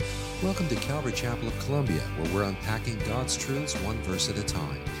Welcome to Calvary Chapel of Columbia, where we're unpacking God's truths one verse at a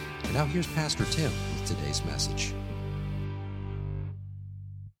time. And now here's Pastor Tim with today's message.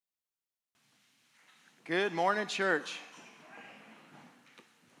 Good morning, church.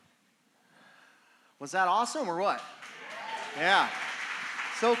 Was that awesome or what? Yeah.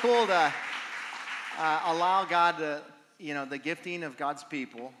 So cool to allow God to, the gifting of God's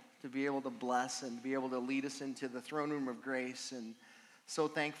people to be able to bless and be able to lead us into the throne room of grace. And so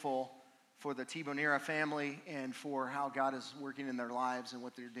thankful for the Nitbonera family and for how God is working in their lives and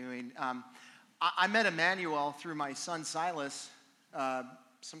what they're doing. I met Emmanuel through my son Silas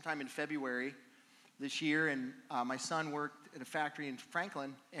sometime in February this year, and my son worked at a factory in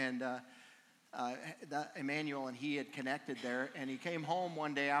Franklin, and Emmanuel and he had connected there, and he came home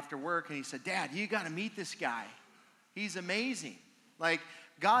one day after work, and he said, "Dad, you got to meet this guy. He's amazing. Like,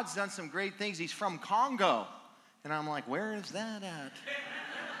 God's done some great things. He's from Congo." And I'm like, "Where is that at?"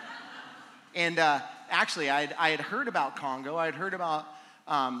 And actually, I had heard about Congo. I had heard about,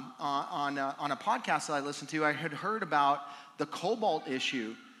 on a podcast that I listened to, I had heard about the cobalt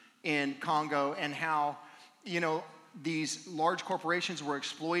issue in Congo and how, these large corporations were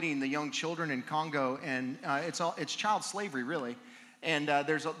exploiting the young children in Congo, and it's child slavery, really. And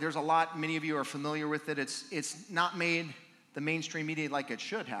there's a lot, many of you are familiar with it. It's not made the mainstream media like it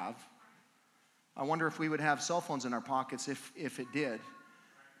should have. I wonder if we would have cell phones in our pockets if it did.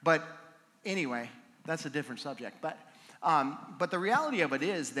 But anyway, that's a different subject. But the reality of it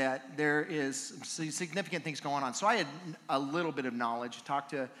is that there is some significant things going on. So I had a little bit of knowledge.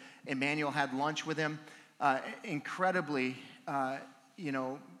 Talked to Emmanuel, had lunch with him. Incredibly,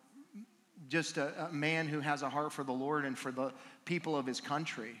 just a man who has a heart for the Lord and for the people of his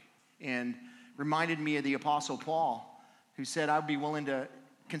country. And reminded me of the Apostle Paul, who said, "I'd be willing to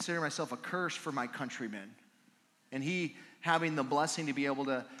consider myself a curse for my countrymen." And he having the blessing to be able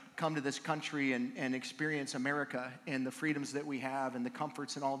to come to this country and experience America and the freedoms that we have and the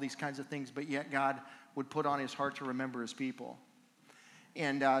comforts and all these kinds of things, but yet God would put on his heart to remember his people.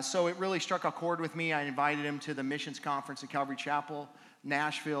 And so it really struck a chord with me. I invited him to the missions conference at Calvary Chapel,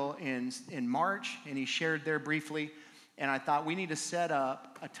 Nashville in March, and he shared there briefly. And I thought we need to set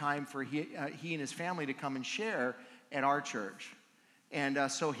up a time for he and his family to come and share at our church.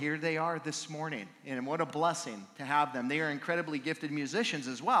 And so here they are this morning, and what a blessing to have them. They are incredibly gifted musicians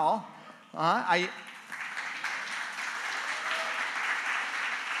as well.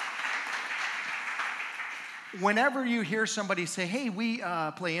 Whenever you hear somebody say, "Hey, we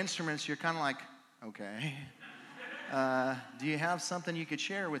play instruments," you're kind of like, "Okay. Do you have something you could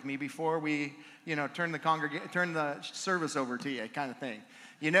share with me before we, turn the service over to you," kind of thing.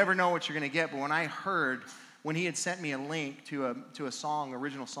 You never know what you're going to get. But when he had sent me a link to a song,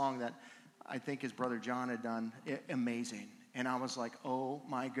 original song that I think his brother John had done, amazing. And I was like, oh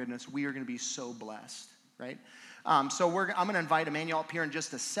my goodness, we are going to be so blessed, right? So I'm going to invite Emmanuel up here in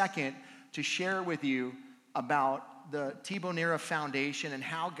just a second to share with you about the Nitbonera Foundation and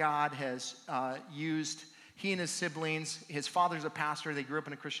how God has used he and his siblings. His father's a pastor. They grew up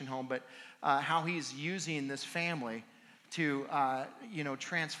in a Christian home, but how he's using this family to,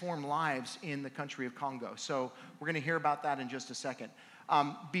 transform lives in the country of Congo. So we're going to hear about that in just a second.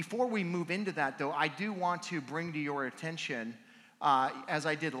 Before we move into that, though, I do want to bring to your attention, as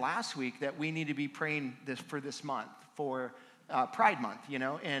I did last week, that we need to be praying for this month, for Pride Month,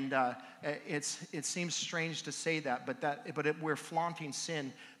 and it seems strange to say that, but we're flaunting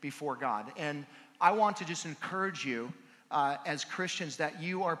sin before God. And I want to just encourage you as Christians that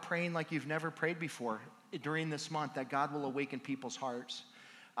you are praying like you've never prayed before during this month, that God will awaken people's hearts.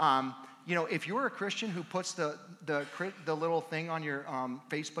 If you're a Christian who puts the little thing on your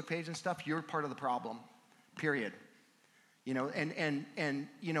Facebook page and stuff, you're part of the problem, period. We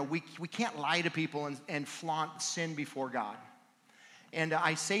can't lie to people and flaunt sin before God. And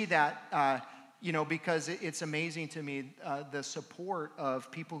I say that, because it's amazing to me, the support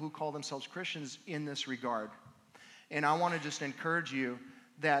of people who call themselves Christians in this regard. And I want to just encourage you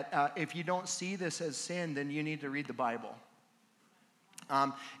that if you don't see this as sin, then you need to read the Bible.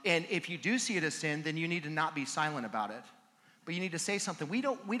 And if you do see it as sin, then you need to not be silent about it. But you need to say something. We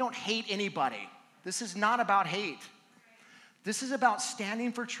don't hate anybody. This is not about hate. This is about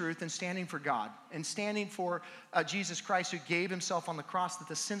standing for truth and standing for God and standing for Jesus Christ, who gave himself on the cross that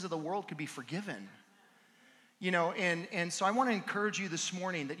the sins of the world could be forgiven. And so I want to encourage you this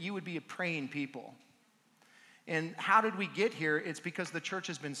morning that you would be a praying people. And how did we get here? It's because the church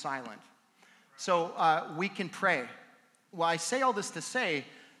has been silent. So we can pray. Well, I say all this to say,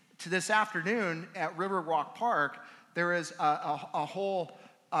 to this afternoon at River Rock Park, there is a whole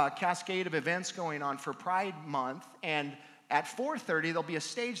cascade of events going on for Pride Month, and At 4:30, there'll be a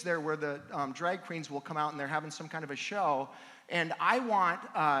stage there where the drag queens will come out and they're having some kind of a show. And I want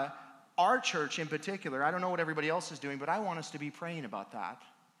our church in particular, I don't know what everybody else is doing, but I want us to be praying about that.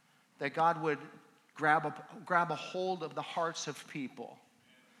 That God would grab a hold of the hearts of people.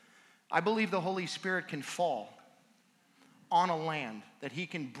 I believe the Holy Spirit can fall on a land, that he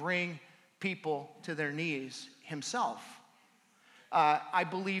can bring people to their knees himself. I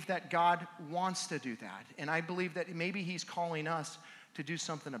believe that God wants to do that. And I believe that maybe he's calling us to do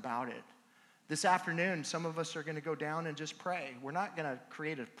something about it. This afternoon, some of us are going to go down and just pray. We're not going to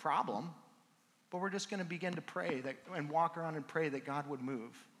create a problem, but we're just going to begin to pray and walk around and pray that God would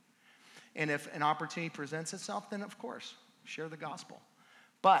move. And if an opportunity presents itself, then of course, share the gospel.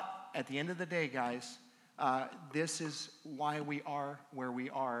 But at the end of the day, guys, this is why we are where we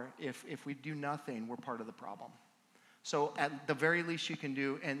are. If we do nothing, we're part of the problem. So at the very least you can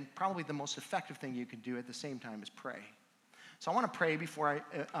do, and probably the most effective thing you can do at the same time, is pray. So I want to pray before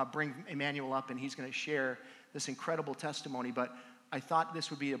I bring Emmanuel up, and he's going to share this incredible testimony. But I thought this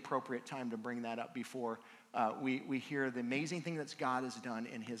would be an appropriate time to bring that up before we hear the amazing thing that God has done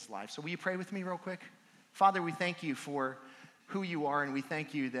in his life. So will you pray with me real quick? Father, we thank you for who you are, and we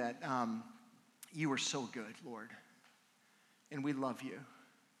thank you that you are so good, Lord. And we love you.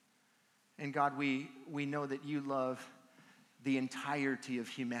 And God, we know that you love the entirety of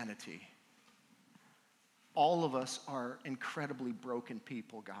humanity. All of us are incredibly broken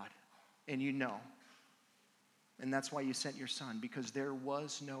people, God, and you know. And that's why you sent your son, because there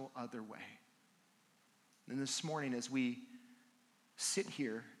was no other way. And this morning, as we sit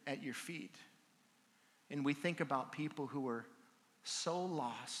here at your feet, and we think about people who are so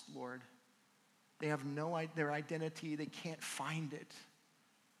lost, Lord, they have their identity, they can't find it.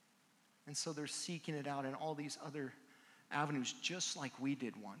 And so they're seeking it out in all these other avenues, just like we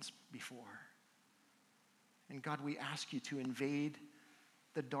did once before. And God, we ask you to invade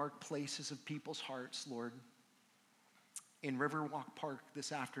the dark places of people's hearts, Lord, in Riverwalk Park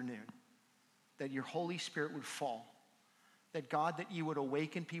this afternoon, that your Holy Spirit would fall. That God, that you would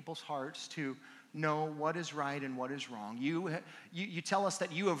awaken people's hearts to know what is right and what is wrong. You tell us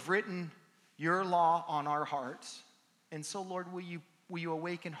that you have written your law on our hearts. And so, Lord, will you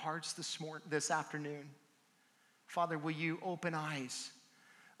awaken hearts this afternoon? Father, will you open eyes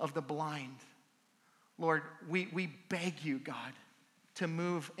of the blind? Lord, we beg you, God, to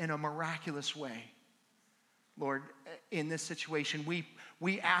move in a miraculous way. Lord, in this situation,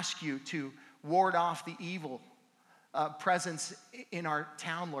 we ask you to ward off the evil presence in our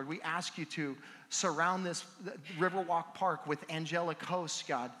town, Lord. We ask you to surround this Riverwalk Park with angelic hosts,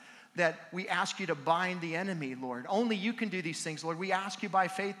 God, that we ask you to bind the enemy, Lord. Only you can do these things, Lord. We ask you by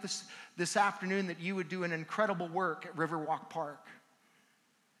faith this afternoon that you would do an incredible work at Riverwalk Park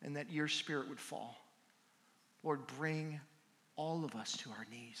and that your spirit would fall. Lord, bring all of us to our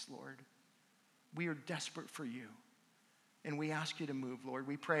knees, Lord. We are desperate for you, and we ask you to move, Lord.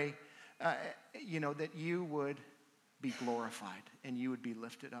 We pray, that you would be glorified and you would be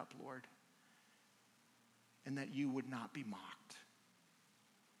lifted up, Lord, and that you would not be mocked.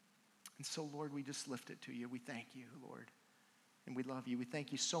 And so, Lord, we just lift it to you. We thank you, Lord, and we love you. We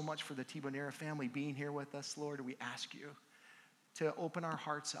thank you so much for the Nitbonera family being here with us, Lord, and we ask you to open our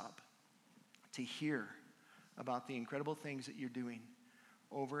hearts up to hear about the incredible things that you're doing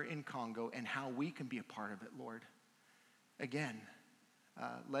over in Congo and how we can be a part of it, Lord. Again,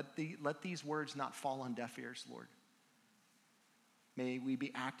 let these words not fall on deaf ears, Lord. May we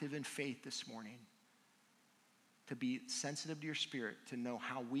be active in faith this morning, to be sensitive to your spirit, to know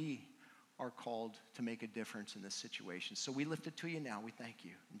how we are called to make a difference in this situation. So we lift it to you now. We thank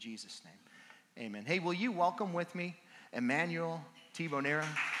you. In Jesus' name, amen. Hey, will you welcome with me Emmanuel Nitbonera?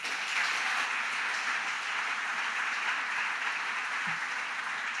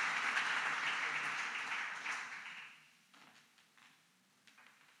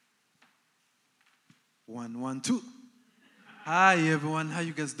 One, 1, 2. Hi, everyone. How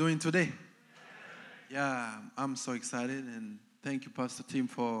you guys doing today? Yeah, I'm so excited, and thank you, Pastor Tim,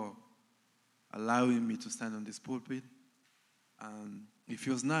 for allowing me to stand on this pulpit. If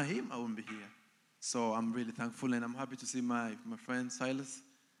it was not him, I wouldn't be here. So I'm really thankful, and I'm happy to see my friend Silas.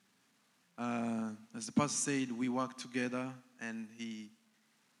 As the pastor said, we worked together, and he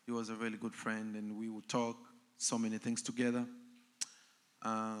was a really good friend, and we would talk so many things together.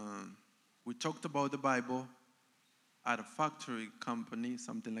 We talked about the Bible at a factory company,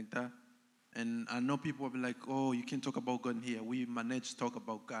 something like that. And I know people will be like, oh, you can talk about God here. We managed to talk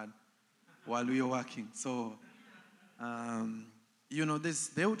about God while we were working. So,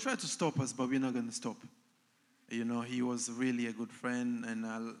 they will try to stop us, but we're not going to stop. He was really a good friend, and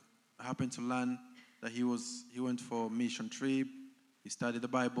I happened to learn that he went for a mission trip. He studied the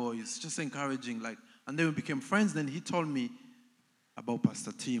Bible. He's just encouraging, and then we became friends. Then he told me about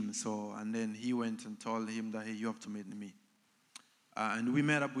Pastor Tim. And then he went and told him that, hey, you have to meet me. And we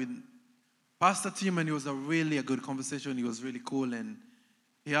met up with Pastor Tim, and it was a good conversation. He was really cool, and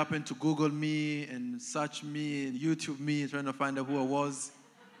he happened to Google me and search me and YouTube me, trying to find out who I was.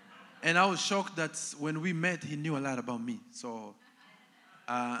 And I was shocked that when we met, he knew a lot about me.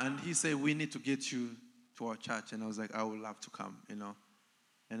 And he said, we need to get you to our church. And I was like, I would love to come, And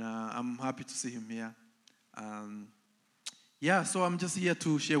I'm happy to see him here. So I'm just here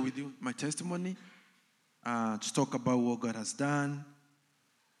to share with you my testimony, to talk about what God has done,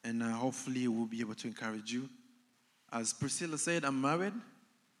 and hopefully we'll be able to encourage you. As Priscilla said, I'm married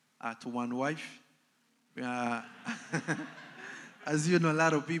to one wife. As you know, a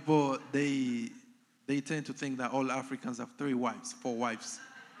lot of people, they tend to think that all Africans have 3 wives, 4 wives.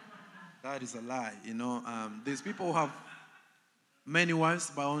 That is a lie, There's people who have many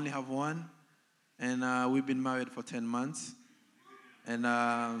wives but only have one. And we've been married for 10 months. And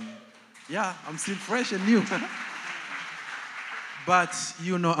I'm still fresh and new. But,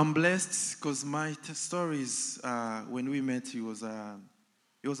 I'm blessed because my story is, when we met, it was a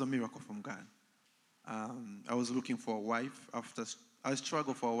miracle from God. I was looking for a wife. I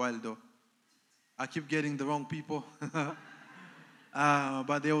struggled for a while, though. I keep getting the wrong people.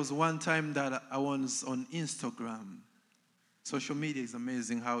 But there was one time that I was on Instagram. Social media is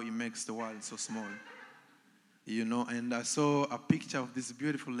amazing how it makes the world so small. And I saw a picture of this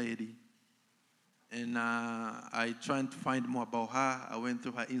beautiful lady. And I tried to find more about her. I went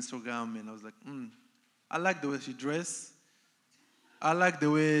through her Instagram, and I was like, I like the way she dressed. I like the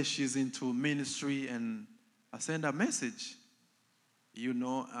way she's into ministry, and I sent her a message, and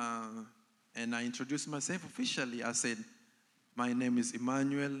I introduced myself officially. I said, my name is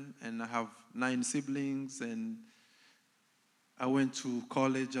Emmanuel, and I have 9 siblings, and I went to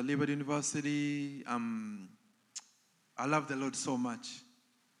college at Liberty University. I love the Lord so much.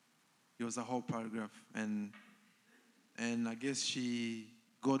 It was a whole paragraph, and I guess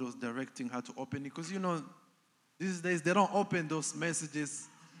God was directing her to open it, because these days they don't open those messages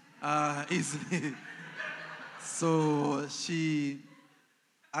easily. So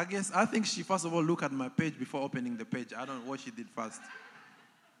I think she first of all looked at my page before opening the page. I don't know what she did first.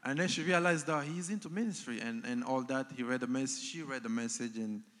 And then she realized that he's into ministry and all that. She read the message,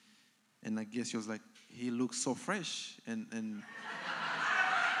 and I guess she was like, he looks so fresh. And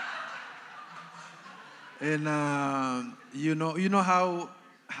you know how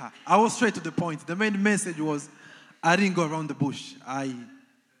I was straight to the point. The main message was, I didn't go around the bush. I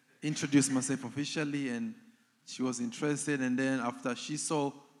introduced myself officially, and she was interested. And then after she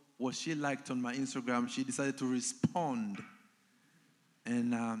saw what she liked on my Instagram, she decided to respond.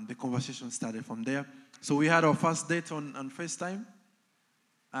 And the conversation started from there. So we had our first date on FaceTime.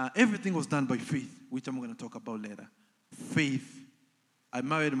 Everything was done by faith, which I'm going to talk about later. Faith. I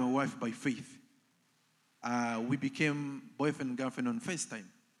married my wife by faith. We became boyfriend and girlfriend on FaceTime.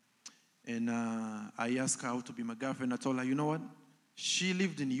 And I asked her how to be my girlfriend. I told her, you know what? She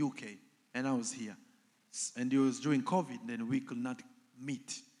lived in the UK, and I was here. And it was during COVID, and we could not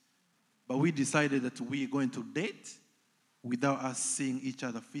meet. But we decided that we are going to date without us seeing each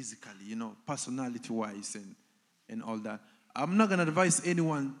other physically, personality-wise and all that. I'm not going to advise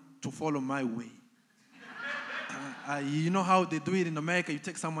anyone to follow my way. You know how they do it in America? You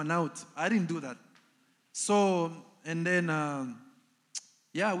take someone out. I didn't do that. So, and then,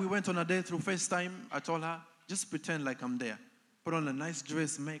 we went on a date through FaceTime. I told her, just pretend like I'm there. Put on a nice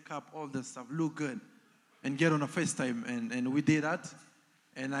dress, makeup, all that stuff, look good, and get on a FaceTime. And we did that.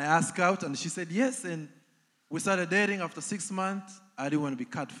 And I asked out, and she said yes. And we started dating. After 6 months, I didn't want to be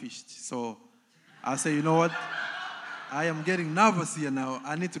catfished. So I said, you know what? I am getting nervous here now.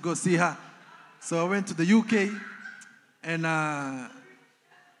 I need to go see her. So I went to the UK, and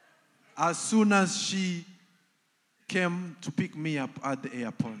as soon as she came to pick me up at the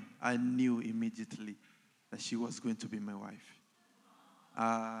airport, I knew immediately that she was going to be my wife.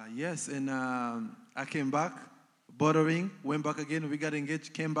 Yes, and I came back, bought a ring, went back again, we got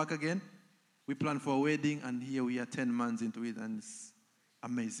engaged, came back again. We planned for a wedding, and here we are 10 months into it, and it's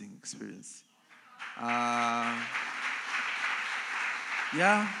amazing experience. I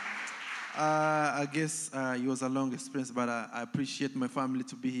guess it was a long experience, but I appreciate my family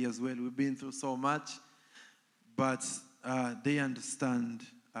to be here as well. We've been through so much, but they understand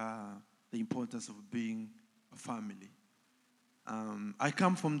the importance of being a family. I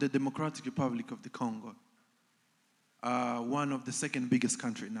come from the Democratic Republic of the Congo, one of the second biggest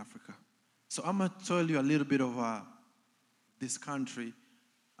country in Africa. So I'm going to tell you a little bit of this country,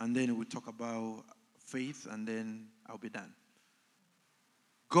 and then we'll talk about faith, and then I'll be done.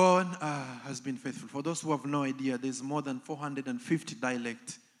 God has been faithful. For those who have no idea, there's more than 450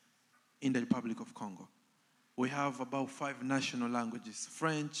 dialects in the Republic of Congo. We have about 5 national languages,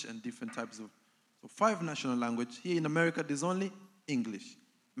 French and different types of. So 5 national languages. Here in America, there's only English,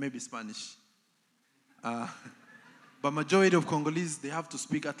 maybe Spanish. But majority of Congolese, they have to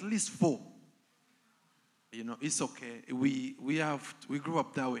speak at least 4. You know, it's okay. We grew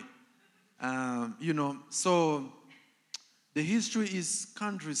up that way. You know, so the history is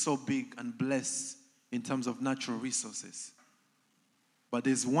country so big and blessed in terms of natural resources. But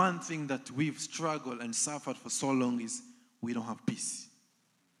there's one thing that we've struggled and suffered for so long is we don't have peace.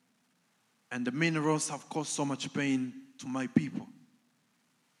 And the minerals have caused so much pain to my people.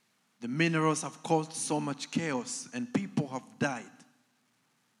 The minerals have caused so much chaos and people have died.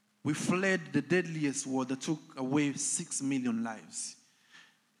 We fled the deadliest war that took away 6 million lives.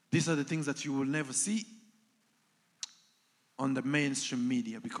 These are the things that you will never see on the mainstream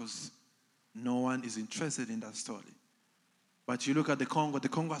media because no one is interested in that story. But you look at the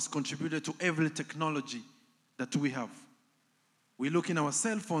Congo has contributed to every technology that we have. We look in our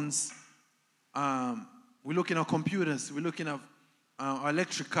cell phones, we look in our computers, we look in our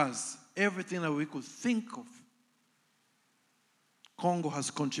electric cars, everything that we could think of. Congo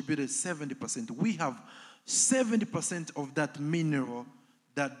has contributed 70%. We have 70% of that mineral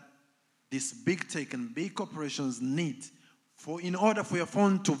that these big tech and big corporations need in order for your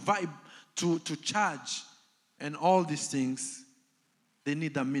phone to vibe, to charge, and all these things, they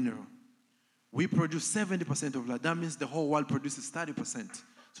need that mineral. We produce 70% of that. That means the whole world produces 30%.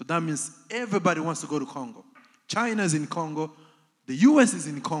 So that means everybody wants to go to Congo. China is in Congo. The US is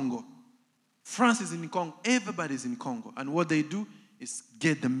in Congo. France is in Congo. Everybody is in Congo. And what they do is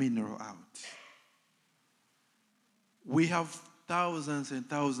get the mineral out. We have thousands and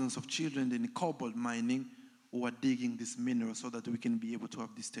thousands of children in cobalt mining who are digging this mineral so that we can be able to have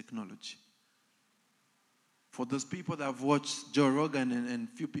this technology. For those people that have watched Joe Rogan and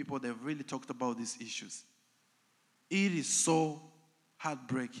few people that have really talked about these issues, it is so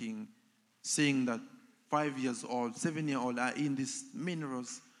heartbreaking seeing that 5-year-old, 7-year-old are in these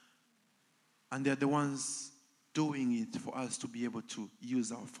minerals and they're the ones doing it for us to be able to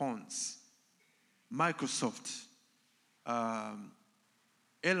use our phones. Microsoft,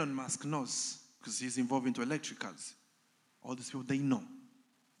 Elon Musk knows because he's involved into electric cars. All these people, they know.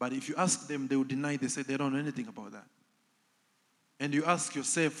 But if you ask them, they will deny. They say they don't know anything about that. And you ask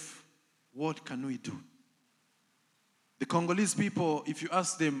yourself, what can we do? The Congolese people, if you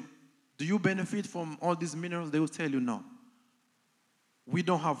ask them, do you benefit from all these minerals? They will tell you no. We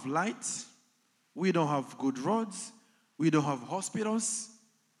don't have lights. We don't have good roads. We don't have hospitals.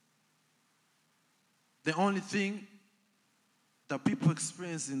 The only thing that people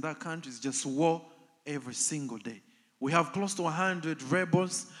experience in that country is just war every single day. We have close to 100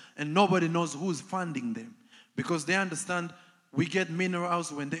 rebels, and nobody knows who's funding them because they understand we get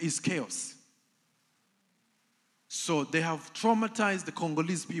minerals when there is chaos. So they have traumatized the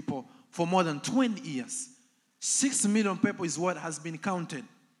Congolese people for more than 20 years. 6 million people is what has been counted.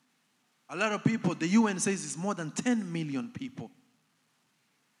 A lot of people, the UN says it's more than 10 million people.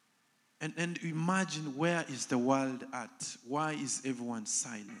 And imagine, where is the world at? Why is everyone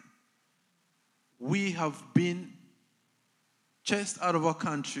silent? We have been chased out of our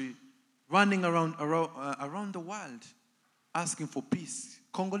country, running around the world, asking for peace.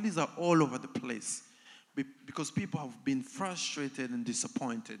 Congolese are all over the place because people have been frustrated and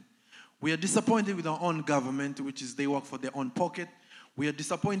disappointed. We are disappointed with our own government, which is they work for their own pocket. We are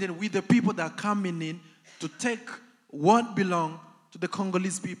disappointed with the people that are coming in to take what belongs to the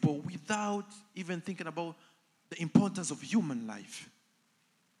Congolese people without even thinking about the importance of human life.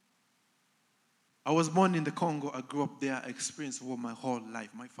 I was born in the Congo. I grew up there. I experienced war my whole life.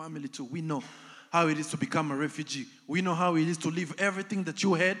 My family too. We know how it is to become a refugee. We know how it is to leave everything that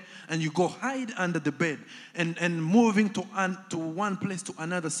you had and you go hide under the bed and moving to one place to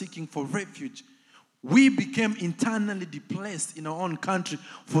another seeking for refuge. We became internally displaced in our own country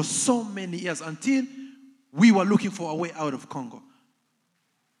for so many years until we were looking for a way out of Congo.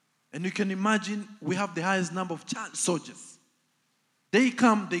 And you can imagine we have the highest number of child soldiers. They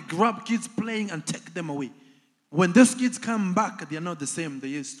come, they grab kids playing and take them away. When those kids come back, they are not the same they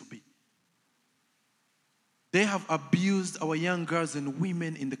used to be. They have abused our young girls and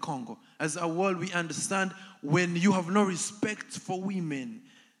women in the Congo. As a world, we understand when you have no respect for women,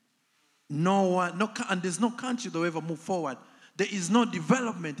 and there's no country that will ever move forward. There is no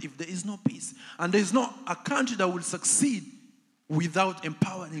development if there is no peace. And there is not a country that will succeed without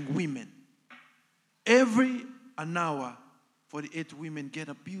empowering women. Every an hour, 48 women get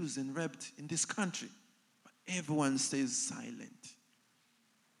abused and raped in this country. Everyone stays silent.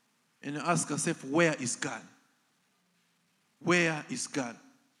 And you ask yourself, where is God? Where is God?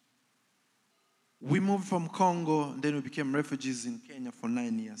 We moved from Congo, then we became refugees in Kenya for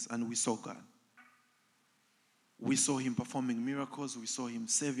 9 years, and we saw God. We saw him performing miracles. We saw him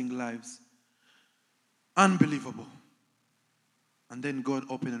saving lives. Unbelievable. And then God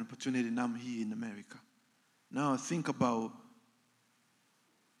opened an opportunity, and I'm here in America. Now think about,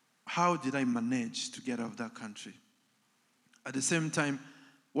 how did I manage to get out of that country? At the same time,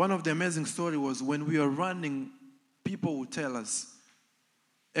 one of the amazing stories was when we were running, people would tell us,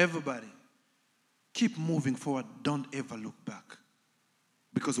 everybody, keep moving forward, don't ever look back.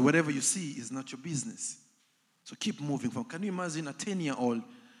 Because whatever you see is not your business. So keep moving forward. Can you imagine a 10-year-old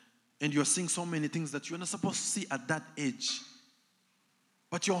and you're seeing so many things that you're not supposed to see at that age?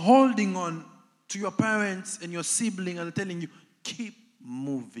 But you're holding on to your parents and your sibling and telling you, keep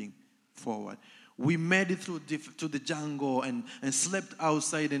moving forward. We made it through to the jungle and slept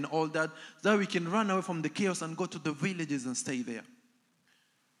outside and all that, so that we can run away from the chaos and go to the villages and stay there.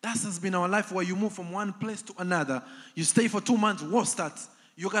 That has been our life, where you move from one place to another. You stay for 2 months, war starts.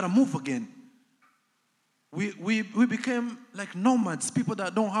 You got to move again. We became like nomads, people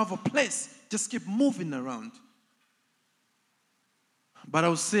that don't have a place, just keep moving around. But I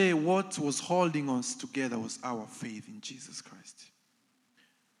would say what was holding us together was our faith in Jesus Christ.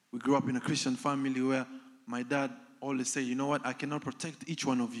 We grew up in a Christian family where my dad always said, you know what, I cannot protect each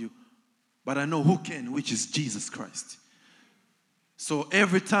one of you, but I know who can, which is Jesus Christ. So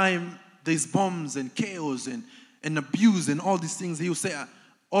every time there's bombs and chaos and abuse and all these things, he would say,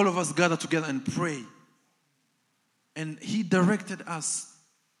 all of us gather together and pray. And he directed us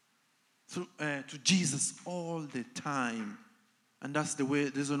to Jesus all the time. And that's the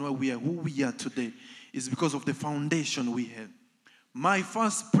reason why we are who we are today, is because of the foundation we have. My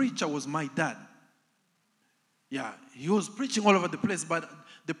first preacher was my dad. Yeah, he was preaching all over the place, but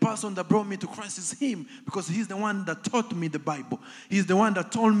the person that brought me to Christ is him, because he's the one that taught me the Bible. He's the one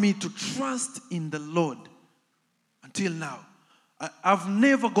that told me to trust in the Lord. Until now, I've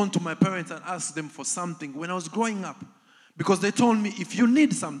never gone to my parents and asked them for something when I was growing up, because they told me, if you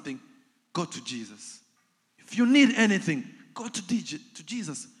need something, go to Jesus. If you need anything, go to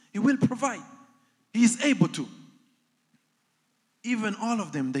Jesus. He will provide. He is able to. Even all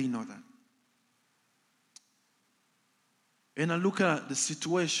of them, they know that. And I look at the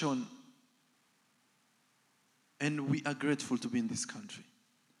situation, and we are grateful to be in this country.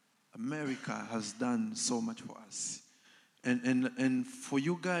 America has done so much for us. And for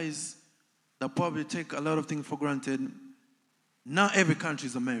you guys that probably take a lot of things for granted, not every country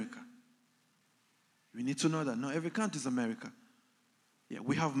is America. We need to know that. Not every country is America. Yeah,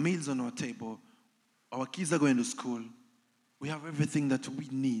 we have meals on our table. Our kids are going to school. We have everything that we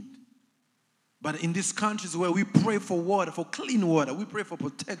need. But in these countries where we pray for water, for clean water, we pray for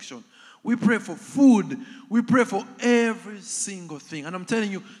protection, we pray for food, we pray for every single thing. And I'm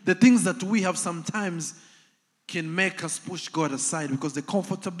telling you, the things that we have sometimes can make us push God aside, because the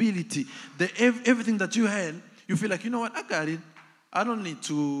comfortability, everything that you had, you feel like, you know what, I got it. I don't need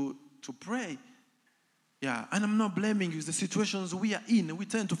to pray. Yeah, and I'm not blaming you. It's the situations we are in. We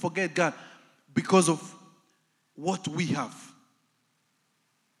tend to forget God because of what we have.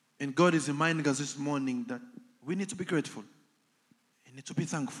 And God is reminding us this morning that we need to be grateful. You need to be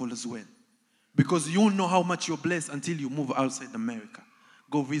thankful as well. Because you won't know how much you're blessed until you move outside America.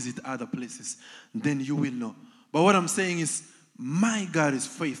 Go visit other places. Then you will know. But what I'm saying is, my God is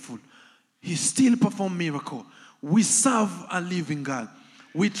faithful. He still performs miracles. We serve a living God.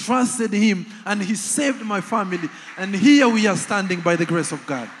 We trusted him, and he saved my family. And here we are standing by the grace of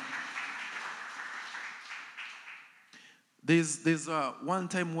God. There's one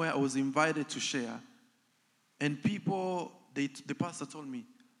time where I was invited to share, and people, the pastor told me,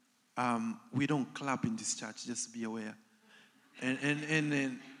 we don't clap in this church, just be aware.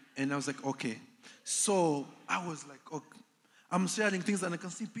 And I was like, okay. So I was like, okay. I'm sharing things, and I can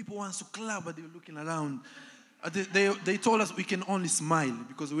see people want to clap, but they're looking around. They told us we can only smile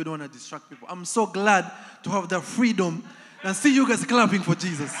because we don't want to distract people. I'm so glad to have that freedom and see you guys clapping for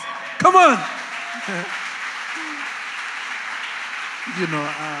Jesus. Come on! You know,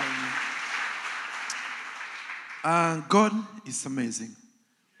 God is amazing.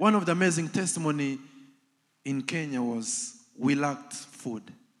 One of the amazing testimony in Kenya was we lacked food.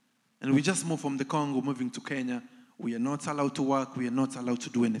 And we just moved from the Congo, moving to Kenya. We are not allowed to work. We are not allowed to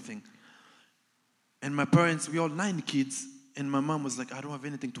do anything. And my parents, we all 9 kids. And my mom was like, I don't have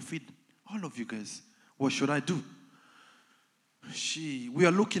anything to feed all of you guys. What should I do? We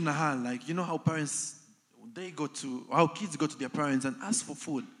are looking at her like, you know how parents, how kids go to their parents and ask for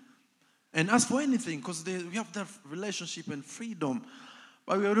food. and ask for anything, because we have that relationship and freedom.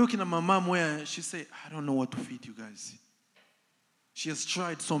 But we were looking at my mom where she said, I don't know what to feed you guys. She has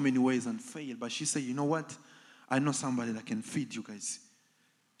tried so many ways and failed, but she said, you know what? I know somebody that can feed you guys.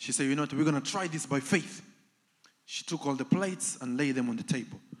 She said, you know what? We're going to try this by faith. She took all the plates and laid them on the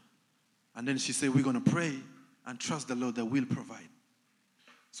table. And then she said, we're going to pray and trust the Lord that will provide.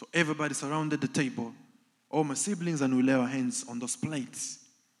 So everybody surrounded the table, all my siblings, and we lay our hands on those plates.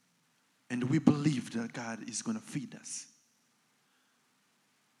 And we believe that God is going to feed us.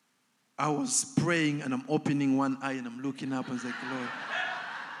 I was praying and I'm opening one eye and I'm looking up and I was like, Lord,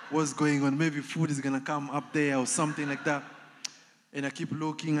 what's going on? Maybe food is going to come up there or something like that. And I keep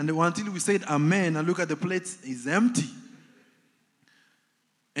looking. And until we said amen, I look at the plates, it's empty.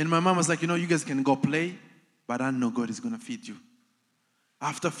 And my mom was like, you know, you guys can go play, but I know God is going to feed you.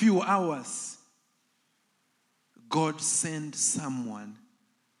 After a few hours, God sent someone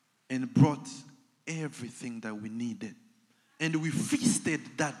and brought everything that we needed. And we feasted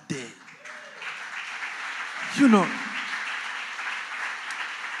that day. You know,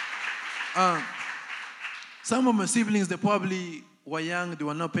 some of my siblings, they probably were young, they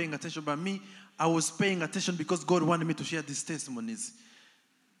were not paying attention. But me, I was paying attention because God wanted me to share these testimonies.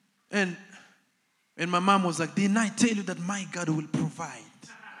 And my mom was like, didn't I tell you that my God will provide?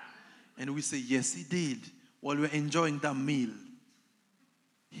 And we say, yes, he did, while we were enjoying that meal.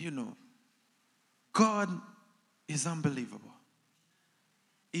 You know, God is unbelievable.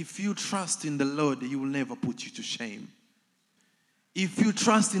 If you trust in the Lord, he will never put you to shame. If you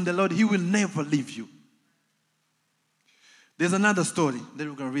trust in the Lord, he will never leave you. There's another story. Then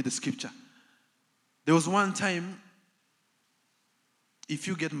we're going to read the scripture. There was one time, if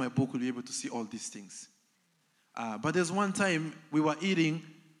you get my book, you'll be able to see all these things. But there's one time we were eating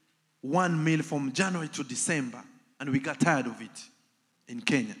one meal from January to December, and we got tired of it in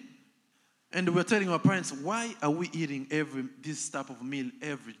Kenya. And we were telling our parents, why are we eating this type of meal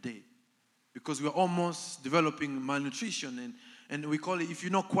every day? Because we're almost developing malnutrition. And we call it, if you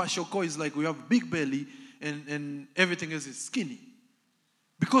know kwashiorkor, it's like we have a big belly and everything else is skinny.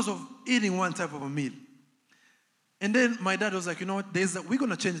 Because of eating one type of a meal. And then my dad was like, you know what, we're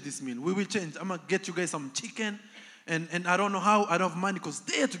going to change this meal. We will change. I'm going to get you guys some chicken. And I don't know how, I don't have money, because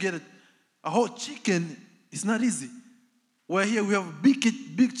there to get a whole chicken, it's not easy. Where here we have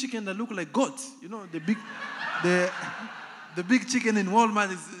big chicken that look like goats. You know, the big chicken in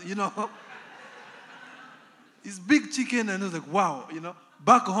Walmart is, you know, it's big chicken, and it's like, wow, you know.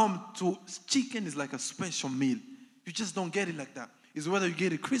 Back home, chicken is like a special meal. You just don't get it like that. It's whether you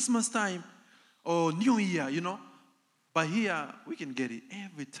get it Christmas time or New Year, you know. But here, we can get it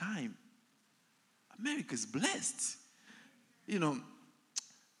every time. America is blessed. You know,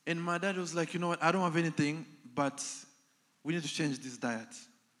 and my dad was like, you know what, I don't have anything, but we need to change this diet.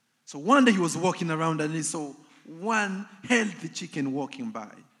 So one day he was walking around and he saw one healthy chicken walking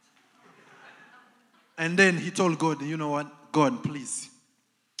by. And then he told God, you know what, God, please,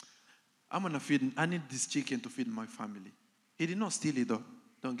 I need this chicken to feed my family. He did not steal it though.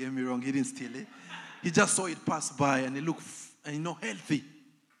 Don't get me wrong, he didn't steal it. He just saw it pass by and it looked, healthy.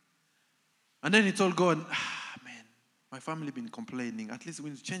 And then he told God, man, my family been complaining. At least we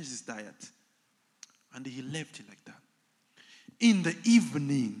need to change this diet. And he left it like that. In the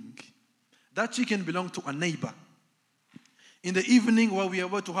evening, that chicken belonged to a neighbor. In the evening, while we are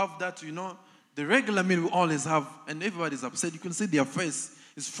about to have that, you know, the regular meal we always have, and everybody's upset. You can see their face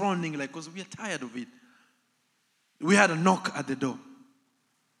is frowning, like, because we are tired of it. We had a knock at the door.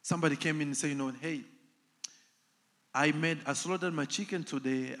 Somebody came in and said, you know, hey, I slaughtered my chicken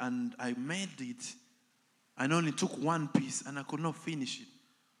today, and I made it, and only took one piece, and I could not finish it.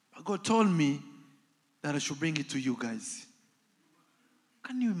 But God told me that I should bring it to you guys.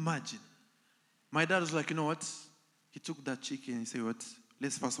 Can you imagine? My dad was like, you know what? He took that chicken and he said, what?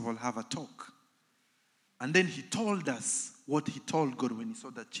 Let's first of all have a talk. And then he told us what he told God when he saw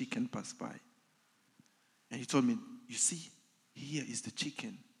that chicken pass by. And he told me, you see, here is the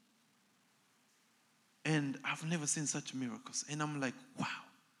chicken. And I've never seen such miracles. And I'm like, wow.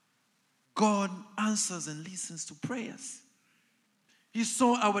 God answers and listens to prayers. He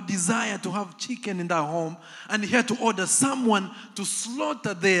saw our desire to have chicken in that home, and he had to order someone to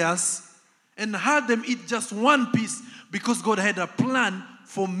slaughter theirs and have them eat just one piece, because God had a plan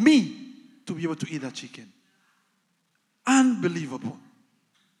for me to be able to eat that chicken. Unbelievable.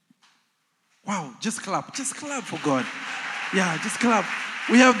 Wow, just clap. Just clap for God. Yeah, just clap.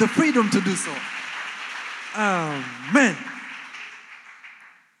 We have the freedom to do so. Man,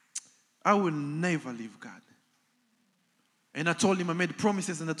 I will never leave God. And I told him, I made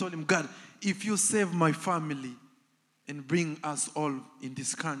promises, and I told him, God, if you save my family and bring us all in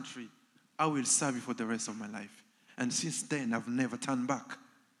this country, I will serve you for the rest of my life. And since then, I've never turned back.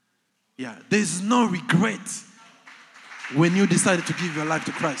 Yeah, there's no regret when you decided to give your life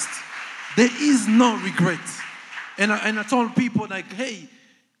to Christ. There is no regret. And I told people like, hey,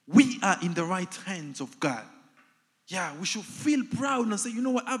 we are in the right hands of God. Yeah, we should feel proud and say, you know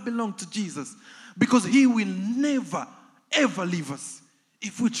what, I belong to Jesus. Because he will never, ever leave us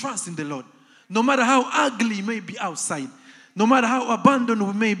if we trust in the Lord. No matter how ugly it may be outside, no matter how abandoned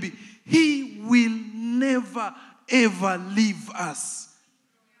we may be, he will never, ever leave us.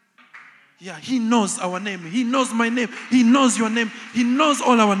 Yeah, he knows our name. He knows my name. He knows your name. He knows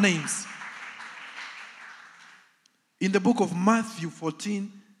all our names. In the book of Matthew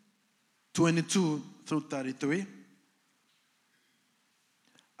 14, 22 through 33,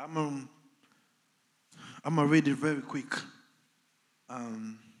 I'm going to read it very quick.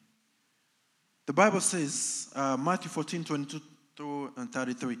 The Bible says, Matthew 14, 22 through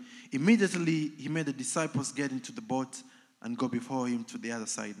 33, immediately he made the disciples get into the boat and go before him to the other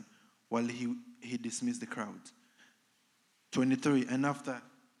side, while he dismissed the crowd. 23, and after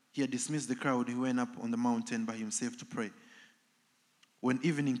he had dismissed the crowd, he went up on the mountain by himself to pray. When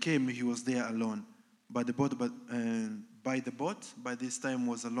evening came, he was there alone. By the boat, by this time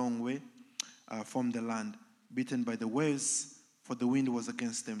was a long way from the land, beaten by the waves, for the wind was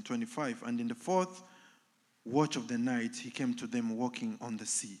against them. 25, and in the fourth watch of the night, he came to them walking on the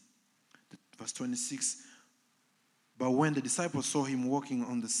sea. Verse 26, but when the disciples saw him walking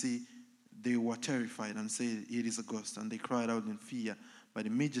on the sea, they were terrified and said, it is a ghost. And they cried out in fear. But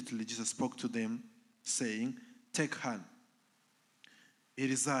immediately Jesus spoke to them, saying, take heart.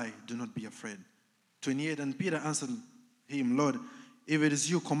 It is I, do not be afraid. 28, and Peter answered him, Lord, if it is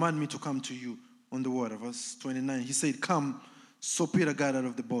you, command me to come to you on the water. Verse 29, he said, come. So Peter got out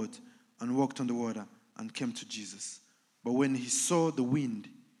of the boat and walked on the water and came to Jesus. But when he saw the wind,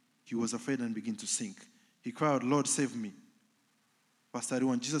 he was afraid and began to sink. He cried, Lord, save me. Verse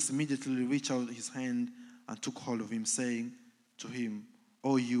 31, Jesus immediately reached out his hand and took hold of him, saying to him,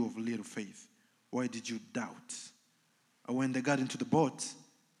 O you of little faith, why did you doubt? And when they got into the boat,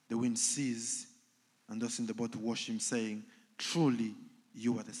 the wind ceased, and those in the boat worshiped him, saying, truly,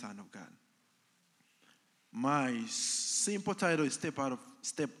 you are the Son of God. My simple title is Step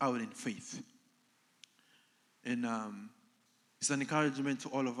Out in Faith. And it's an encouragement to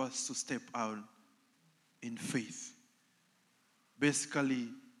all of us to step out in faith. Basically,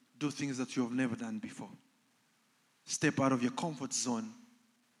 do things that you have never done before. Step out of your comfort zone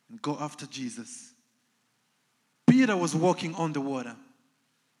and go after Jesus. Peter was walking on the water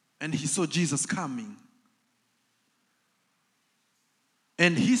and he saw Jesus coming.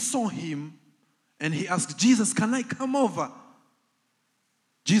 And he saw him and he asked, Jesus, can I come over?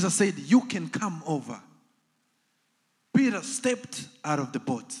 Jesus said, you can come over. Peter stepped out of the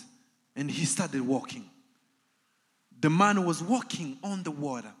boat and he started walking. The man was walking on the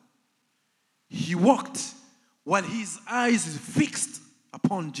water. He walked while his eyes fixed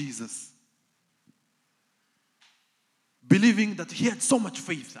upon Jesus, believing that he had so much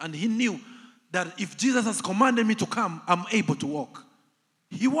faith and he knew that if Jesus has commanded me to come, I'm able to walk.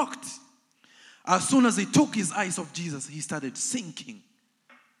 He walked. As soon as he took his eyes off Jesus, he started sinking.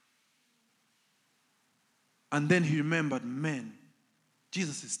 And then he remembered, man,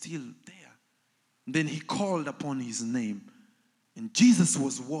 Jesus is still there. Then he called upon his name. And Jesus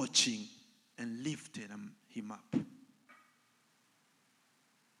was watching and lifted him up.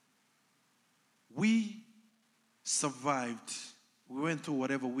 We survived. We went through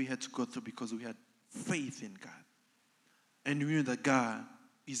whatever we had to go through because we had faith in God. And we knew that God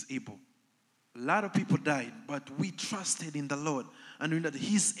is able. A lot of people died, but we trusted in the Lord and knew that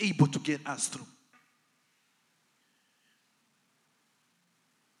he's able to get us through.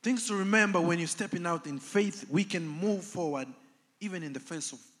 Things to remember when you're stepping out in faith, we can move forward even in the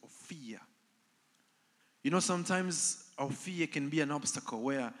face of fear. You know, sometimes our fear can be an obstacle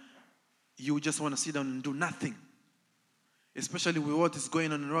where you just want to sit down and do nothing. Especially with what is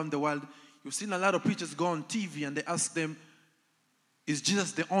going on around the world. You've seen a lot of preachers go on TV and they ask them, is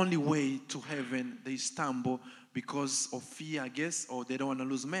Jesus the only way to heaven? They stumble because of fear, I guess, or they don't want to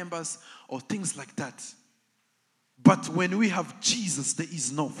lose members, or things like that. But when we have Jesus, there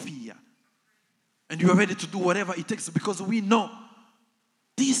is no fear. And you are ready to do whatever it takes because we know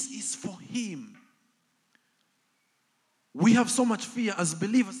this is for him. We have so much fear as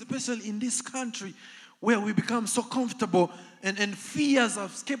believers, especially in this country where we become so comfortable and fears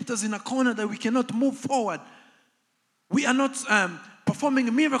have kept us in a corner that we cannot move forward. We are not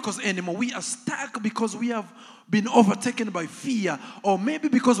performing miracles anymore. We are stuck because we have been overtaken by fear, or maybe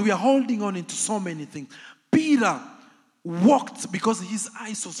because we are holding on into so many things. Peter walked because his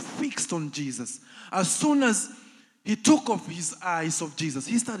eyes was fixed on Jesus. As soon as he took off his eyes of Jesus,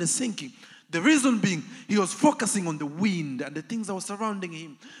 he started sinking. The reason being, he was focusing on the wind and the things that were surrounding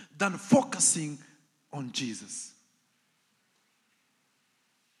him than focusing on Jesus.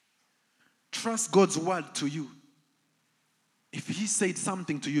 Trust God's word to you. If he said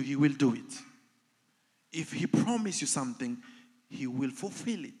something to you, he will do it. If he promised you something, he will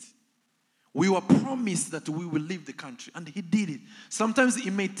fulfill it. We were promised that we will leave the country, and he did it. Sometimes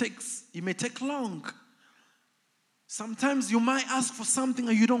it may take long. Sometimes you might ask for something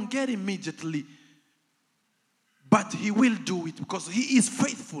and you don't get it immediately. But he will do it because he is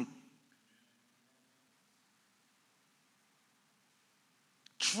faithful.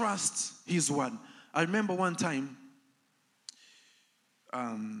 Trust his word. I remember one time,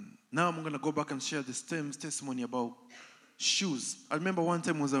 now I'm going to go back and share this testimony about shoes. I remember one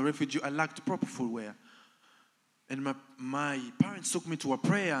time I was a refugee, I lacked proper footwear. And my parents took me to a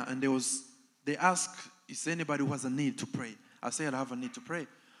prayer, and they asked, is anybody who has a need to pray? I said, I have a need to pray.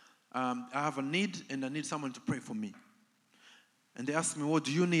 I have a need, and I need someone to pray for me. And they asked me, what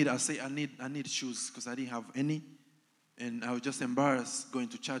do you need? I say, I need shoes, because I didn't have any. And I was just embarrassed going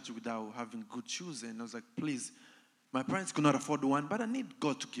to church without having good shoes. And I was like, please, my parents could not afford one, but I need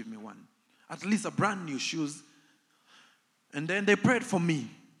God to give me one. At least a brand new shoes. And then they prayed for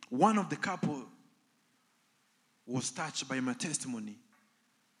me. One of the couple was touched by my testimony.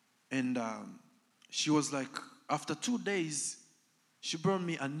 And she was like, after 2 days, she brought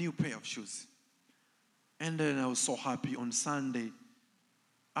me a new pair of shoes. And then I was so happy. On Sunday,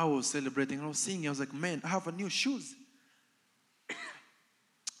 I was celebrating. I was singing. I was like, man, I have a new shoes.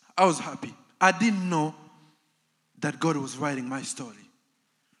 I was happy. I didn't know that God was writing my story.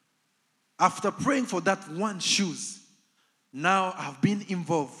 After praying for that one shoes, now I've been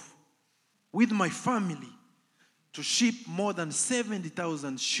involved with my family to ship more than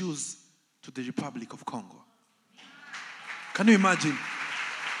 70,000 shoes to the Republic of Congo. Can you imagine?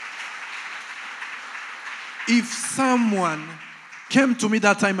 If someone came to me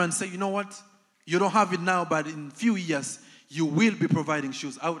that time and said, you know what, you don't have it now, but in a few years, you will be providing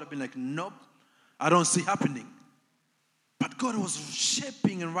shoes, I would have been like, nope, I don't see happening. But God was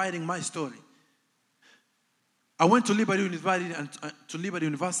shaping and writing my story. I went to Liberty University,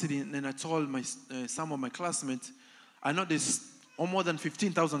 and I told some of my classmates, I know there's more than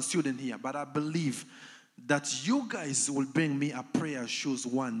 15,000 students here, but I believe that you guys will bring me a prayer shoes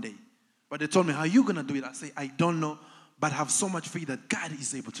one day. But they told me, how are you going to do it? I say, I don't know, but I have so much faith that God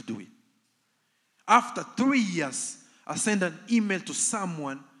is able to do it. After 3 years, I sent an email to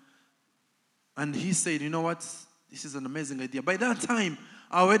someone, and he said, you know what? This is an amazing idea. By that time,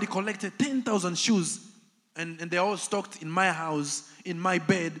 I already collected 10,000 shoes, and they're all stocked in my house, in my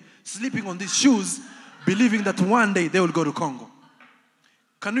bed, sleeping on these shoes, believing that one day they will go to Congo.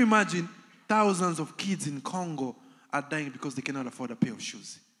 Can you imagine? Thousands of kids in Congo are dying because they cannot afford a pair of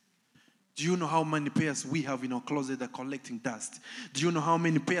shoes. Do you know how many pairs we have in our closet that are collecting dust? Do you know how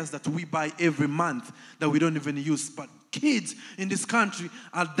many pairs that we buy every month that we don't even use? But kids in this country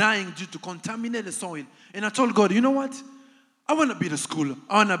are dying due to contaminated soil. And I told God, you know what? I want to build a school.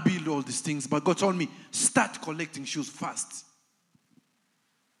 I want to build all these things. But God told me, start collecting shoes fast.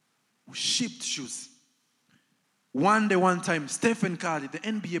 We shipped shoes. One time, Stephen Curry, the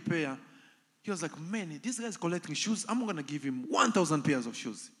NBA player, he was like, man, this guy's collecting shoes. I'm going to give him 1,000 pairs of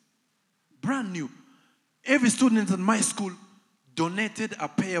shoes. Brand new. Every student in my school donated a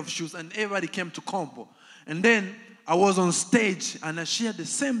pair of shoes, and everybody came to Combo. And then I was on stage, and I shared the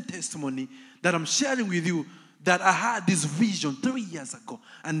same testimony that I'm sharing with you, that I had this vision 3 years ago.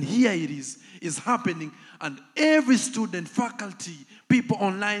 And here it is happening. And every student, faculty, people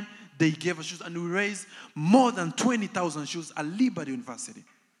online, they gave us shoes, and we raised more than 20,000 shoes at Liberty University.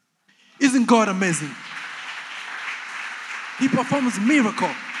 Isn't God amazing? He performs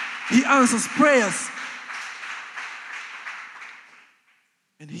miracles. He answers prayers.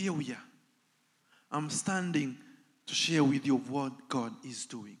 And here we are. I'm standing to share with you what God is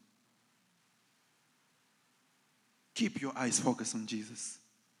doing. Keep your eyes focused on Jesus,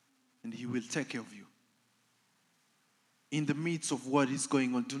 and He will take care of you. In the midst of what is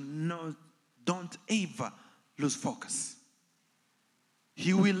going on, don't ever lose focus.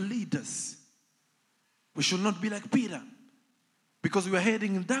 He will lead us. We should not be like Peter, because we are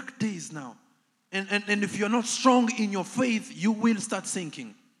heading in dark days now. And if you're not strong in your faith, you will start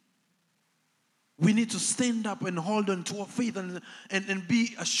sinking. We need to stand up and hold on to our faith and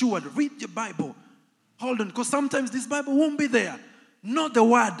be assured. Read your Bible. Hold on, because sometimes this Bible won't be there. Not the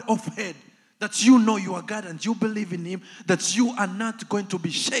word of head, that you know you are God and you believe in Him, that you are not going to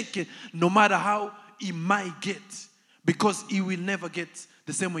be shaken no matter how it might get. because he will never get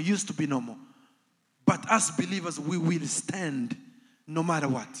the same way he used to be no more. But as believers, we will stand no matter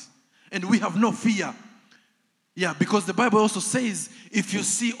what. And we have no fear. Yeah, because the Bible also says, if you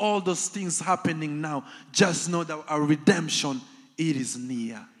see all those things happening now, just know that our redemption, it is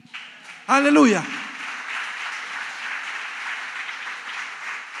near. Hallelujah.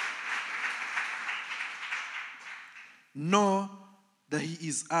 Know that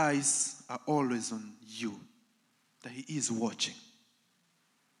his eyes are always on you, that he is watching.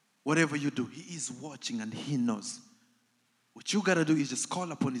 Whatever you do, he is watching and he knows. What you got to do is just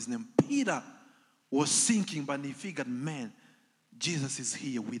call upon his name. Peter was sinking, but he figured, man, Jesus is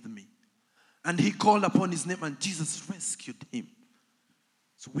here with me. And he called upon his name and Jesus rescued him.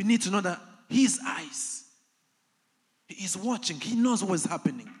 So we need to know that his eyes, he is watching. He knows what is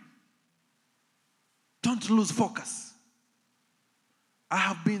happening. Don't lose focus. I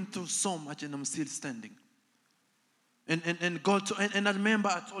have been through so much and I'm still standing. And God, and I remember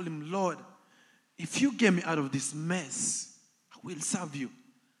I told him, Lord, if you get me out of this mess, I will serve you.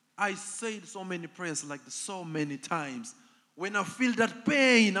 I said so many prayers like this so many times. When I feel that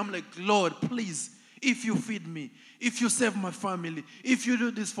pain, I'm like, Lord, please, if you feed me, if you save my family, if you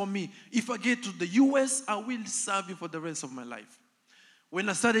do this for me, if I get to the U.S., I will serve you for the rest of my life. When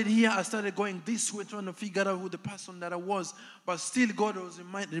I started here, I started going this way, trying to figure out who the person that I was. But still, God was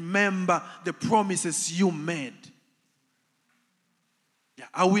remember the promises you made. Yeah,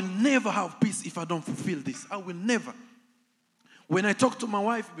 I will never have peace if I don't fulfill this. I will never. When I talked to my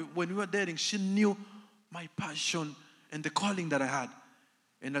wife, when we were dating, she knew my passion and the calling that I had.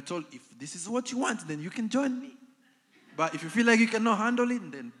 And I told, if this is what you want, then you can join me. But if you feel like you cannot handle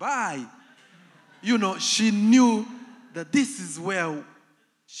it, then bye. You know, she knew that this is where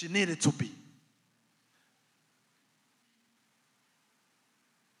she needed to be.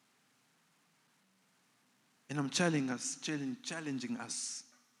 And I'm challenging us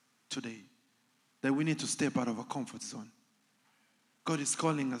today that we need to step out of our comfort zone. God is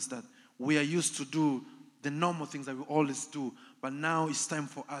calling us that we are used to do the normal things that we always do, but now it's time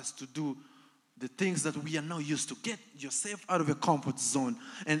for us to do the things that we are not used to. Get yourself out of your comfort zone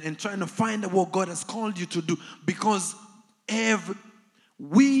and trying to find out what God has called you to do, because the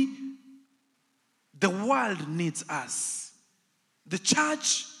world needs us. The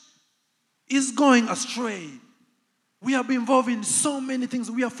church is going astray. We have been involved in so many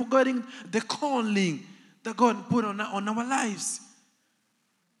things. We are forgetting the calling that God put on our lives.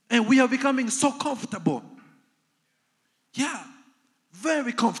 And we are becoming so comfortable. Yeah,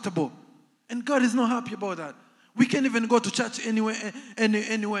 very comfortable. And God is not happy about that. We can't even go to church anywhere in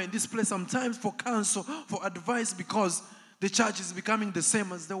this place sometimes for counsel, for advice, because the church is becoming the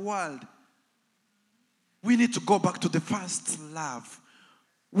same as the world. We need to go back to the first love.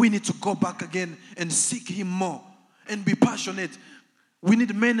 We need to go back again and seek him more and be passionate. We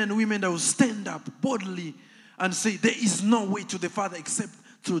need men and women that will stand up boldly and say, there is no way to the Father except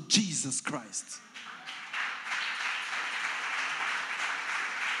through Jesus Christ.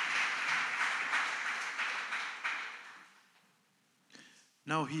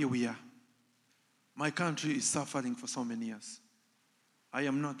 Now here we are. My country is suffering for so many years. I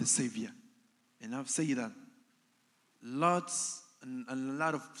am not the savior. And I've said that lots and a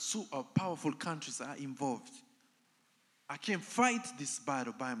lot of powerful countries are involved. I can't fight this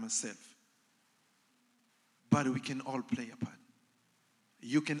battle by myself. But we can all play a part.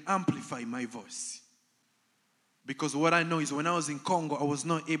 You can amplify my voice. Because what I know is when I was in Congo, I was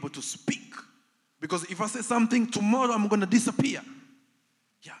not able to speak. Because if I say something tomorrow, I'm going to disappear.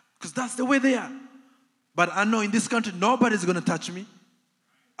 Yeah, because that's the way they are. But I know in this country, nobody's going to touch me.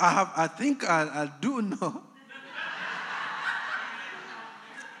 I think I do know.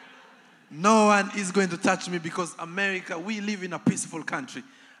 No one is going to touch me because America, we live in a peaceful country.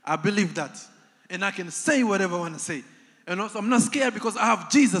 I believe that. And I can say whatever I want to say. And also, I'm not scared because I have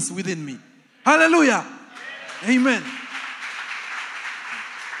Jesus within me. Hallelujah. Amen.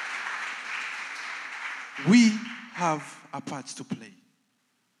 We have a part to play.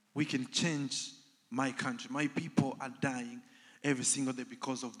 We can change my country. My people are dying every single day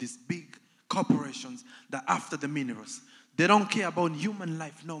because of these big corporations that are after the minerals. They don't care about human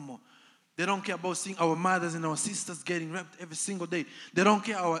life no more. They don't care about seeing our mothers and our sisters getting raped every single day. They don't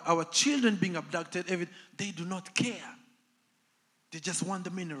care our children being abducted. They do not care. They just want the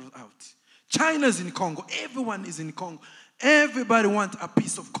minerals out. China's in Congo. Everyone is in Congo. Everybody wants a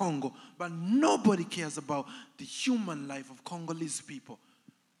piece of Congo. But nobody cares about the human life of Congolese people.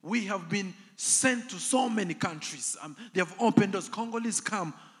 We have been sent to so many countries. They have opened us. Congolese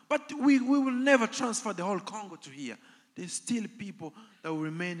come. But we will never transfer the whole Congo to here. There's still people that will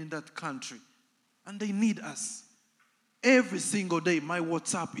remain in that country. And they need us. Every single day, my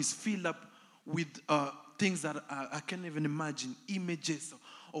WhatsApp is filled up with things that I can't even imagine, images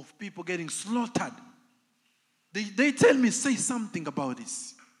of people getting slaughtered. They tell me, say something about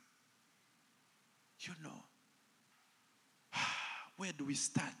this. You know, where do we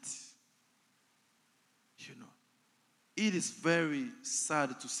start? You know, it is very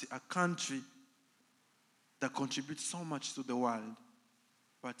sad to see a country that contributes so much to the world,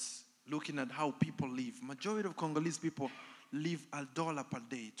 but looking at how people live, majority of Congolese people live $1 per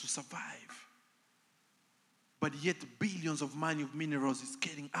day to survive. But yet billions of money of minerals is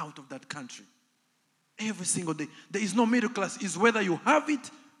getting out of that country. Every single day. There is no middle class. It's whether you have it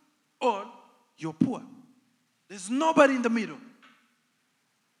or you're poor. There's nobody in the middle.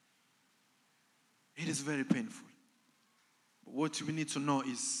 It is very painful. But what we need to know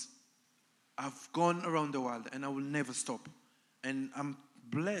is I've gone around the world and I will never stop. And I'm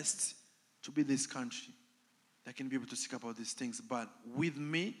blessed to be this country that can be able to speak about these things. But with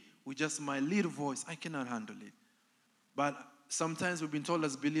me, with just my little voice, I cannot handle it. But sometimes we've been told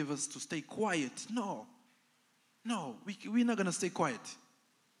as believers to stay quiet. No, we're not going to stay quiet.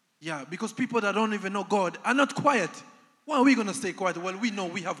 Yeah, because people that don't even know God are not quiet. Why are we going to stay quiet? Well, we know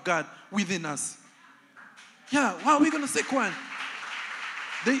we have God within us. Yeah, why are we going to stay quiet?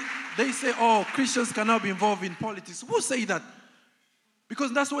 They say, oh, Christians cannot be involved in politics. Who say that?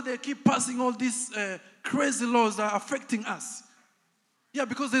 Because that's what they keep passing all these crazy laws that are affecting us. Yeah,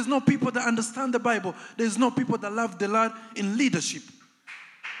 because there's no people that understand the Bible. There's no people that love the Lord in leadership.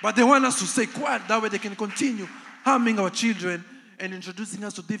 But they want us to stay quiet. That way they can continue harming our children and introducing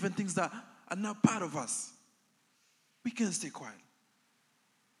us to different things that are not part of us. We can stay quiet.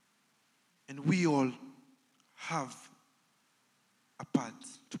 And we all have a part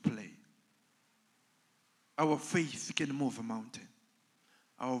to play. Our faith can move a mountain.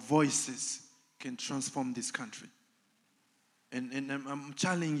 Our voices can transform this country. And I'm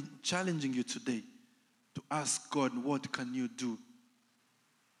challenging you today to ask God, what can you do?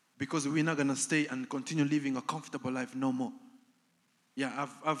 Because we're not going to stay and continue living a comfortable life no more. Yeah,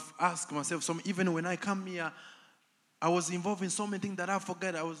 I've asked myself, even when I come here, I was involved in so many things that I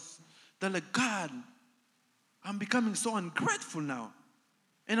forget. They're like, God, I'm becoming so ungrateful now.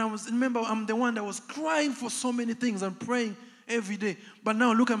 And remember, I'm the one that was crying for so many things and praying every day. But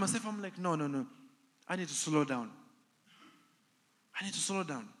now look at myself, I'm like, no. I need to slow down.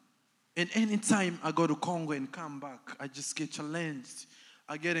 And anytime I go to Congo and come back, I just get challenged.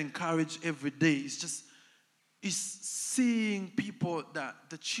 I get encouraged every day. It's seeing people that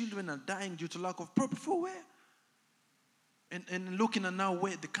the children are dying due to lack of proper food. And looking at now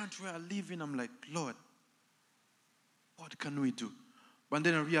where the country I live in, I'm like, Lord, what can we do? But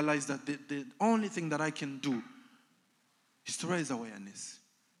then I realized that the only thing that I can do is to raise awareness.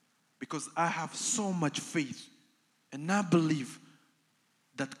 Because I have so much faith and I believe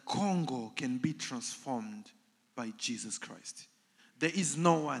that Congo can be transformed by Jesus Christ. There is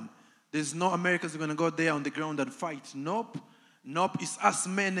no one. There's no Americans who are going to go there on the ground and fight. Nope. It's us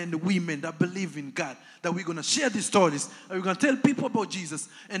men and women that believe in God, that we're going to share these stories, and we're going to tell people about Jesus,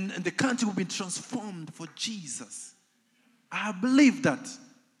 and the country will be transformed for Jesus. I believe that.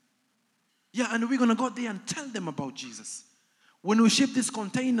 Yeah, and we're going to go there and tell them about Jesus. When we ship these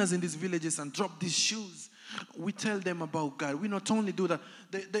containers in these villages and drop these shoes, we tell them about God. We not only do that,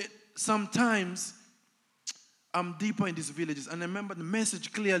 sometimes I'm deeper in these villages, and I remember the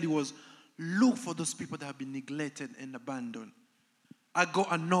message clearly was, look for those people that have been neglected and abandoned. I go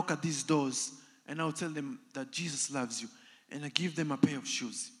and knock at these doors, and I'll tell them that Jesus loves you, and I give them a pair of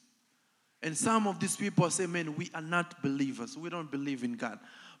shoes. And some of these people say, man, we are not believers. We don't believe in God.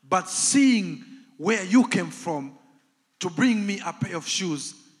 But seeing where you came from to bring me a pair of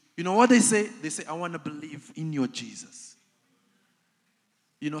shoes, you know what they say? They say, I want to believe in your Jesus.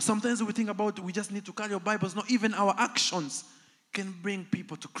 You know, sometimes we think about we just need to carry our Bibles. No, even our actions can bring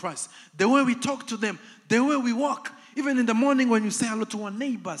people to Christ. The way we talk to them, the way we walk, even in the morning when you say hello to our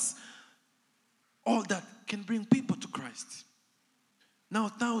neighbors, all that can bring people to Christ. Now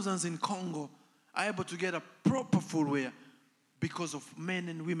thousands in Congo are able to get a proper footwear because of men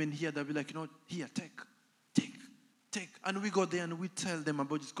and women here that be like, you know, here, take. And we go there and we tell them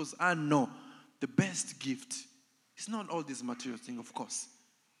about this, because I know the best gift is not all this material thing, of course.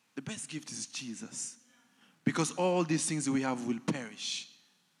 The best gift is Jesus. Because all these things we have will perish.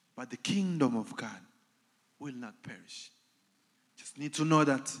 But the kingdom of God will not perish. Just need to know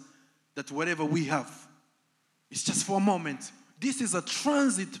that whatever we have is just for a moment. This is a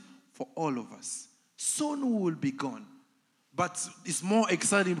transit for all of us. Soon we will be gone. But it's more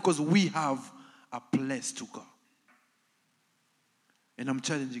exciting because we have a place to go. And I'm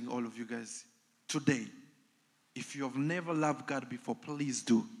challenging all of you guys today If you have never loved God before, please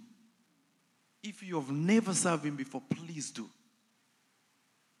do. If you have never served Him before, please do.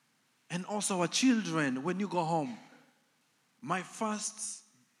 And also our children, when you go home, the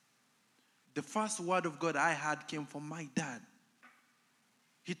first word of God I had came from my dad.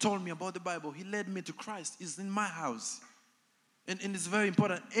 He told me about the Bible. He led me to Christ. It's in my house. And it's very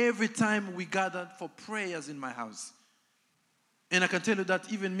important. Every time we gather for prayers in my house. And I can tell you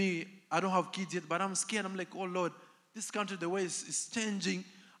that even me, I don't have kids yet, but I'm scared. I'm like, oh Lord, this country, the way it's changing.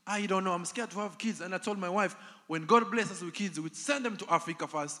 I don't know. I'm scared to have kids. And I told my wife, when God bless us with kids, we send them to Africa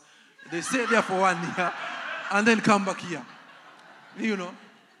first. They stay there for 1 year and then come back here. You know,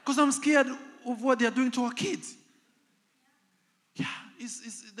 because I'm scared of what they're doing to our kids. Yeah,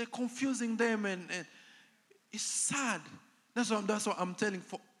 they're confusing them and it's sad. That's what I'm telling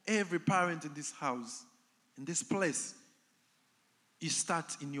for every parent in this house, in this place. You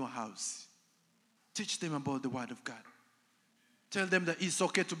start in your house. Teach them about the Word of God. Tell them that it's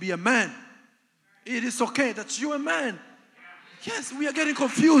okay to be a man. It is okay that you're a man. Yes, we are getting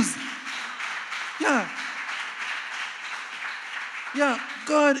confused. Yeah. Yeah,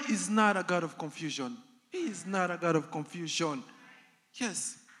 God is not a God of confusion. He is not a God of confusion.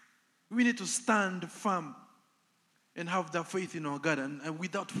 Yes, we need to stand firm and have that faith in our God and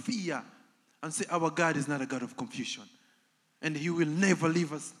without fear and say our God is not a God of confusion. And He will never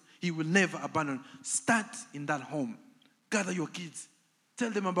leave us. He will never abandon. Start in that home. Gather your kids. Tell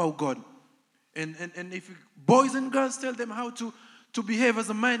them about God. And if boys and girls, tell them how to behave as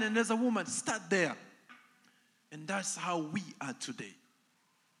a man and as a woman. Start there. And that's how we are today.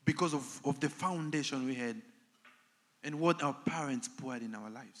 Because of the foundation we had and what our parents poured in our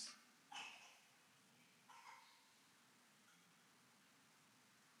lives.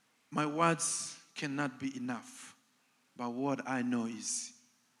 My words cannot be enough. But what I know is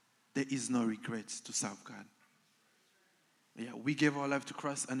there is no regret to serve God. Yeah, we gave our life to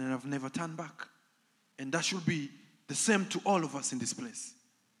Christ and then have never turned back. And that should be the same to all of us in this place.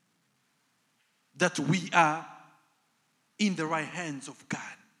 That we are in the right hands of God.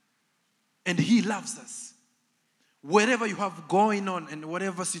 And He loves us. Whatever you have going on and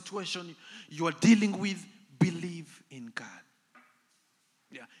whatever situation you are dealing with, believe in God.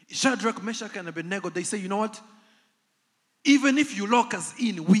 Yeah. Shadrach, Meshach, and Abednego, they say, you know what? Even if you lock us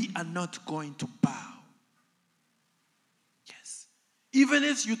in, we are not going to bow. Yes. Even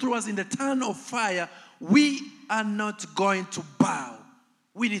if you throw us in the ton of fire, we are not going to bow.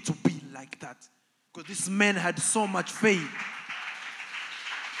 We need to be like that. Because this man had so much faith.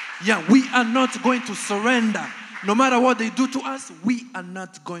 Yeah, we are not going to surrender. No matter what they do to us, we are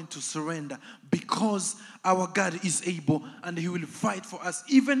not going to surrender. Because our God is able and He will fight for us.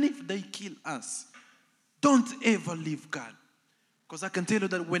 Even if they kill us. Don't ever leave God. Because I can tell you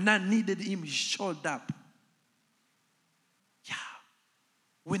that when I needed Him, He showed up. Yeah.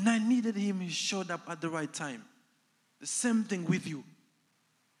 When I needed Him, He showed up at the right time. The same thing with you.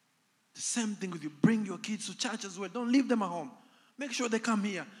 The same thing with you. Bring your kids to church as well. Don't leave them at home. Make sure they come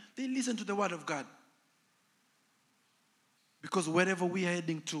here. They listen to the Word of God. Because wherever we are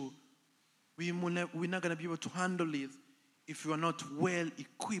heading to, we're not going to be able to handle it if you are not well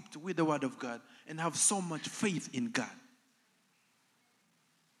equipped with the Word of God and have so much faith in God.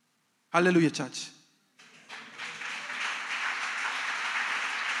 Hallelujah, church.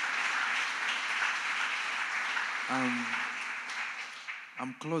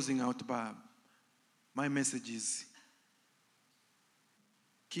 I'm closing out, but my message is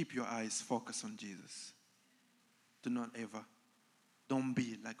keep your eyes focused on Jesus. Don't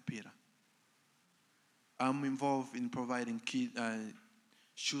be like Peter. I'm involved in providing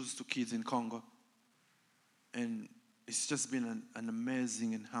shoes to kids in Congo. And it's just been an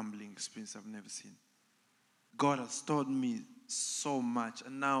amazing and humbling experience I've never seen. God has taught me so much,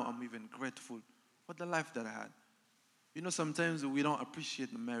 and now I'm even grateful for the life that I had. You know, sometimes we don't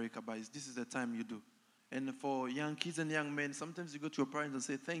appreciate America, but this is the time you do. And for young kids and young men, sometimes you go to your parents and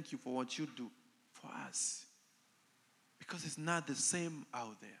say, thank you for what you do for us. Because it's not the same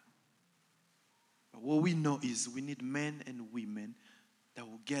out there. But what we know is we need men and women that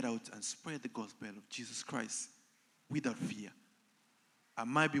will get out and spread the gospel of Jesus Christ without fear. I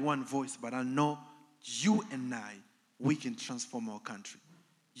might be one voice, but I know you and I, we can transform our country.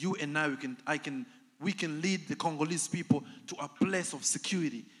 You and I, we can lead the Congolese people to a place of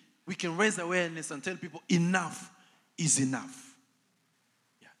security. We can raise awareness and tell people enough is enough.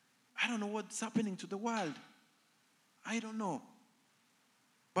 Yeah. I don't know what's happening to the world. I don't know.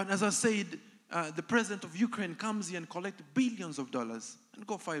 But as I said, the president of Ukraine comes here and collects billions of dollars and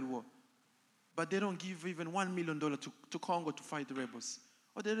go fight war. But they don't give even $1 million to Congo to fight the rebels.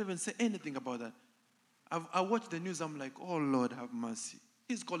 Or they don't even say anything about that. I watch the news, I'm like, oh Lord, have mercy.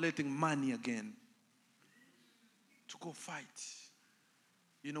 He's collecting money again to go fight,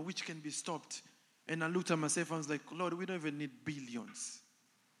 which can be stopped. And I looked at myself and I was like, Lord, we don't even need billions.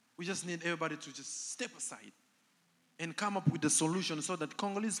 We just need everybody to just step aside and come up with a solution so that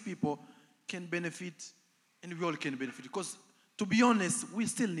Congolese people can benefit and we all can benefit. Because to be honest, we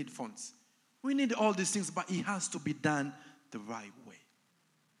still need funds. We need all these things, but it has to be done the right way.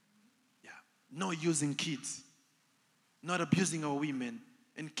 Yeah. Not using kids, not abusing our women,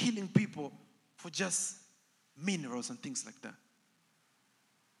 and killing people for just minerals and things like that.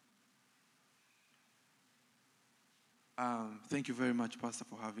 Thank you very much, Pastor,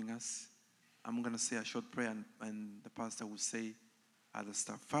 for having us. I'm going to say a short prayer, and the pastor will say other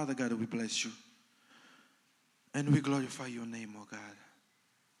stuff. Father God, we bless you. And we glorify your name, oh God.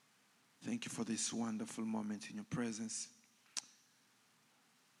 Thank you for this wonderful moment in your presence.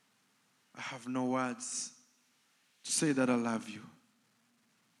 I have no words to say that I love you.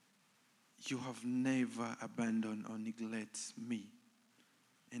 You have never abandoned or neglected me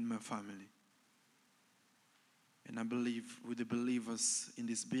and my family. And I believe with the believers in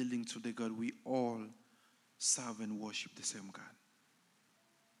this building today, God, we all serve and worship the same God.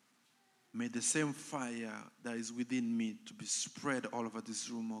 May the same fire that is within me to be spread all over this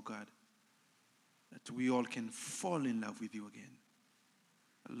room, oh God, that we all can fall in love with you again.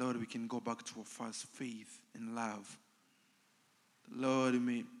 Lord, we can go back to our first faith and love. Lord,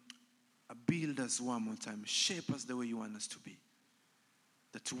 may build us one more time. Shape us the way you want us to be.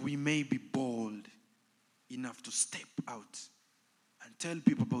 That we may be bold enough to step out and tell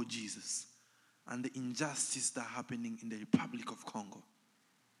people about Jesus and the injustice that are happening in the Republic of Congo.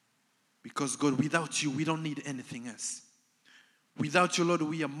 Because God, without you, we don't need anything else. Without you, Lord,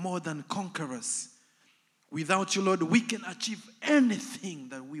 we are more than conquerors. Without you, Lord, we can achieve anything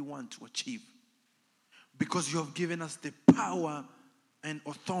that we want to achieve. Because you have given us the power and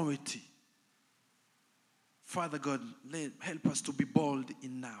authority. Father God, help us to be bold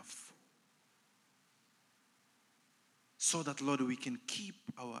enough so that, Lord, we can keep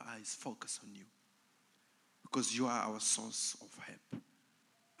our eyes focused on you. Because you are our source of help.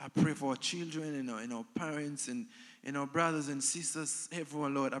 I pray for our children and our parents and our brothers and sisters,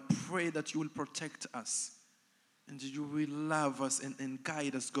 everyone, Lord. I pray that you will protect us and you will love us and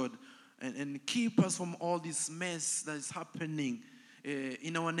guide us, God, and keep us from all this mess that is happening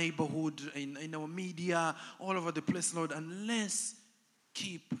in our neighborhood, in our media, all over the place, Lord. And let's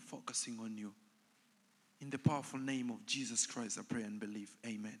keep focusing on you. In the powerful name of Jesus Christ, I pray and believe.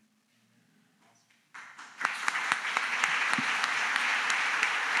 Amen.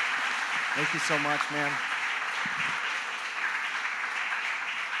 Thank you so much, man.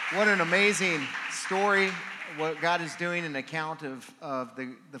 What an amazing story, what God is doing, an account of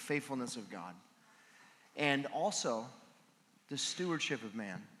the faithfulness of God. And also, the stewardship of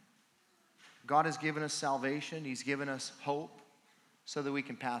man. God has given us salvation. He's given us hope so that we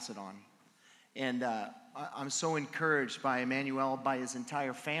can pass it on. And I'm so encouraged by Emmanuel, by his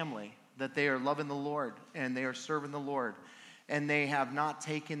entire family, that they are loving the Lord and they are serving the Lord. And they have not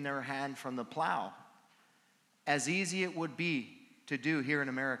taken their hand from the plow. As easy it would be to do here in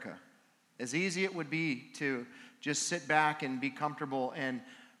America. As easy it would be to just sit back and be comfortable and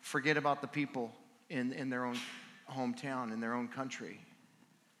forget about the people in their own hometown, in their own country.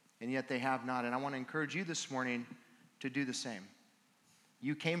 And yet they have not. And I want to encourage you this morning to do the same.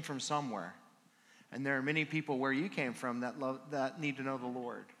 You came from somewhere. And there are many people where you came from that need to know the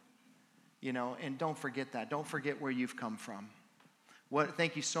Lord. And don't forget that. Don't forget where you've come from.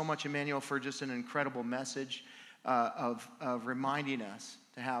 Thank you so much, Emmanuel, for just an incredible message of reminding us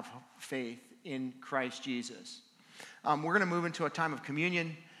to have faith in Christ Jesus. We're going to move into a time of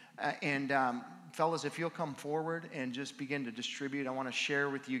communion. Fellas, if you'll come forward and just begin to distribute, I want to share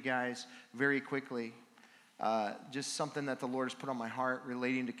with you guys very quickly just something that the Lord has put on my heart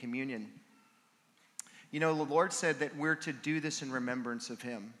relating to communion. The Lord said that we're to do this in remembrance of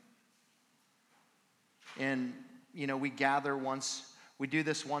Him. And, we gather we do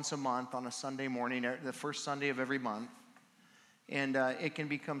this once a month on a Sunday morning, the first Sunday of every month. And it can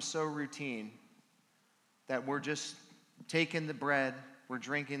become so routine that we're just taking the bread, we're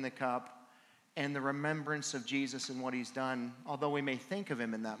drinking the cup, and the remembrance of Jesus and what He's done, although we may think of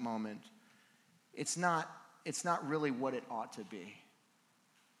Him in that moment, it's not really what it ought to be.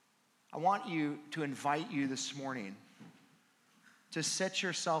 I want to invite you this morning to set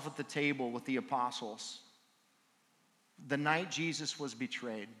yourself at the table with the apostles. The night Jesus was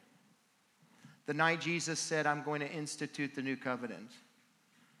betrayed. The night Jesus said, I'm going to institute the new covenant.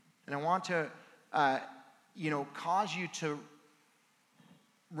 And I want to, cause you to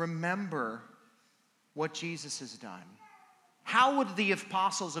remember what Jesus has done. How would the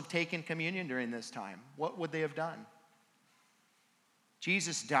apostles have taken communion during this time? What would they have done?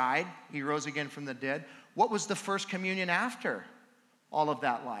 Jesus died. He rose again from the dead. What was the first communion after all of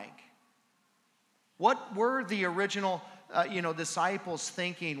that like? What were the original disciples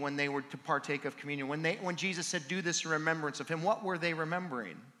thinking when they were to partake of communion? When Jesus said, do this in remembrance of him, what were they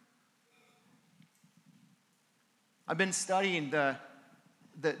remembering? I've been studying the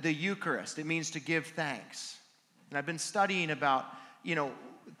Eucharist. It means to give thanks. And I've been studying about,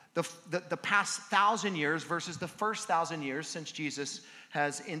 the past 1,000 years versus the first 1,000 years since Jesus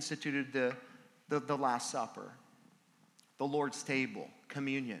has instituted the Last Supper, the Lord's table,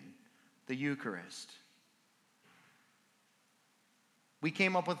 communion, the Eucharist. We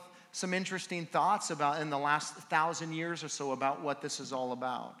came up with some interesting thoughts about in the last 1,000 years or so about what this is all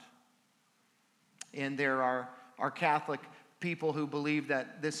about. And there are Catholic people who believe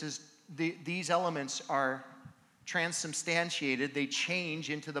that these elements are transubstantiated. They change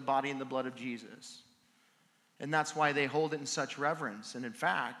into the body and the blood of Jesus. And that's why they hold it in such reverence. And in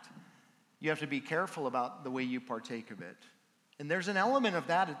fact, you have to be careful about the way you partake of it. And there's an element of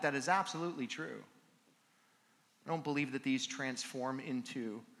that is absolutely true. I don't believe that these transform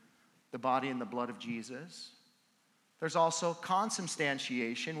into the body and the blood of Jesus. There's also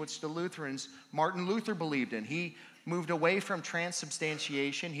consubstantiation, which the Lutherans, Martin Luther believed in. He moved away from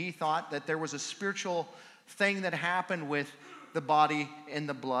transubstantiation. He thought that there was a spiritual thing that happened with the body and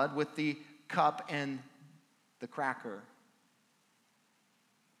the blood, with the cup and the cracker.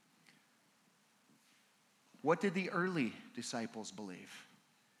 What did the early disciples believe?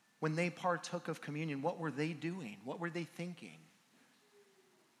 When they partook of communion, what were they doing? What were they thinking?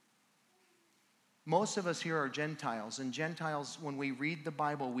 Most of us here are Gentiles, and Gentiles, when we read the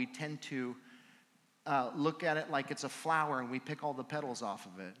Bible, we tend to look at it like it's a flower, and we pick all the petals off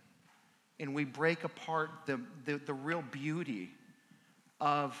of it. And we break apart the real beauty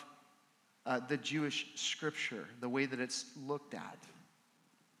of the Jewish scripture, the way that it's looked at.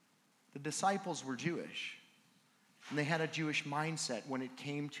 The disciples were Jewish, and they had a Jewish mindset when it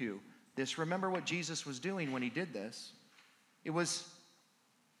came to this. Remember what Jesus was doing when he did this? It was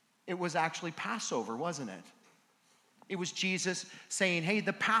actually Passover, wasn't it? It was Jesus saying, hey,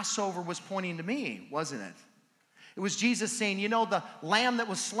 the Passover was pointing to me, wasn't it? It was Jesus saying, the lamb that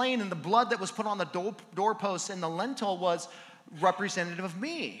was slain and the blood that was put on the doorposts and the lintel was representative of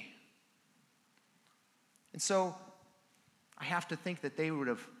me. And so I have to think that they would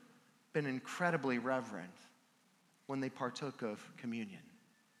have been incredibly reverent when they partook of communion.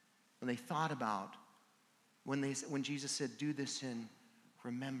 When they thought about, when Jesus said, do this in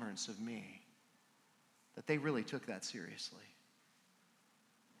remembrance of me, that they really took that seriously.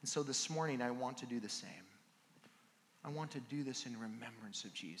 And so this morning I want to do the same. I want to do this in remembrance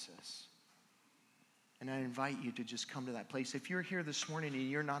of Jesus. And I invite you to just come to that place. If you're here this morning and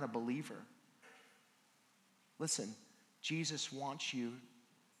you're not a believer, listen, Jesus wants you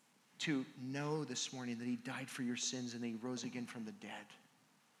to know this morning that he died for your sins and he rose again from the dead.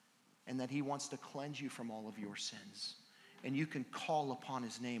 And that he wants to cleanse you from all of your sins. And you can call upon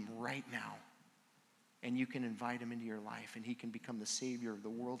his name right now. And you can invite him into your life. And he can become the Savior of the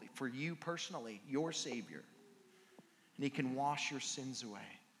world for you personally, your Savior. And he can wash your sins away.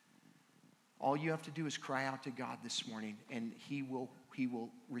 All you have to do is cry out to God this morning, and he will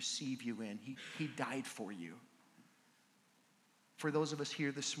receive you in. He died for you. For those of us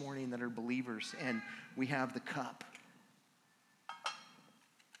here this morning that are believers, and we have the cup,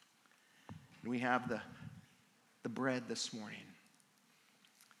 and we have the bread this morning.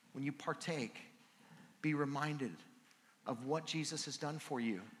 When you partake, be reminded of what Jesus has done for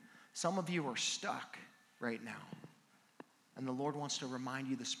you. Some of you are stuck right now. And the Lord wants to remind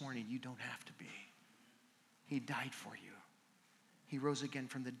you this morning, you don't have to be. He died for you. He rose again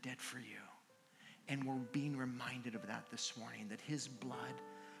from the dead for you. And we're being reminded of that this morning, that his blood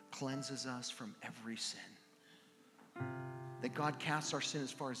cleanses us from every sin. That God casts our sin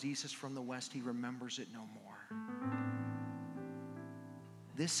as far as east is from the west. He remembers it no more.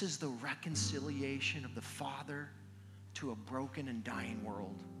 This is the reconciliation of the Father to a broken and dying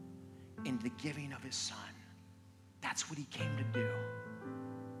world in the giving of his Son. That's what he came to do.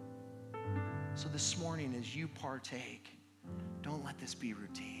 So this morning, as you partake, don't let this be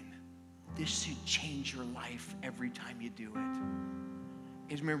routine. This should change your life every time you do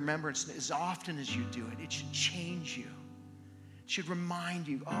it. In remembrance, as often as you do it, it should change you. It should remind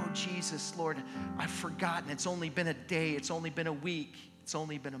you, oh, Jesus, Lord, I've forgotten. It's only been a day. It's only been a week. It's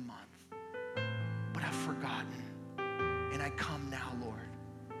only been a month. But I've forgotten. And I come now, Lord.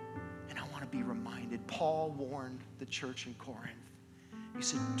 And I want to be reminded. Paul warned the church in Corinth. He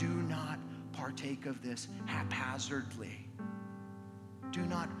said, do not partake of this haphazardly. Do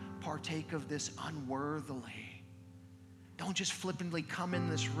not partake of this unworthily. Don't just flippantly come in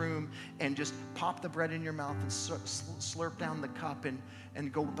this room and just pop the bread in your mouth and slurp down the cup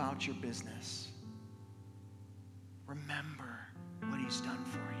and go about your business. Remember what he's done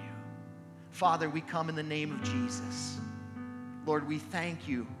for you. Father, we come in the name of Jesus. Lord, we thank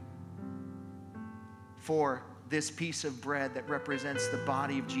you for this piece of bread that represents the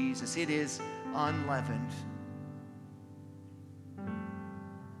body of Jesus. It is unleavened.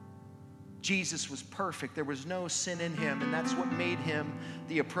 Jesus was perfect. There was no sin in him, and that's what made him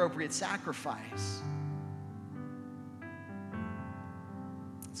the appropriate sacrifice.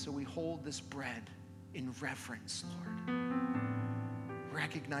 So we hold this bread in reverence, Lord,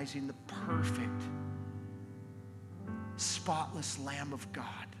 recognizing the perfect, spotless Lamb of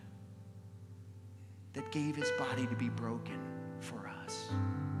God that gave his body to be broken for us.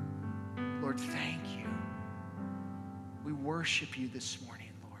 Lord, thank you. We worship you this morning,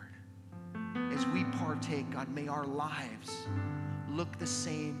 Lord. As we partake, God, may our lives look the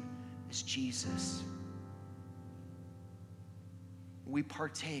same as Jesus. We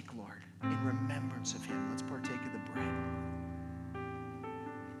partake, Lord, in remembrance of him. Let's partake of the bread.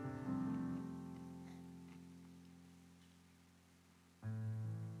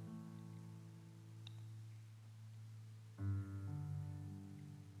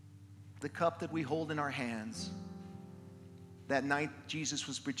 The cup that we hold in our hands, that night Jesus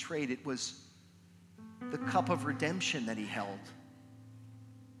was betrayed, it was the cup of redemption that he held.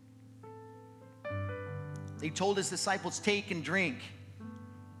 He told his disciples, take and drink,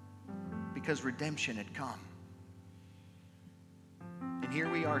 because redemption had come. And here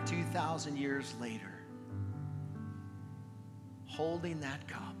we are 2,000 years later, holding that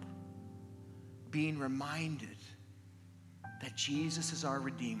cup, being reminded that Jesus is our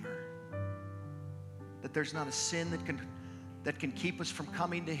Redeemer, that there's not a sin that can keep us from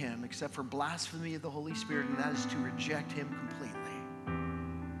coming to him except for blasphemy of the Holy Spirit, and that is to reject him completely.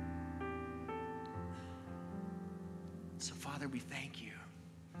 So, Father, we thank you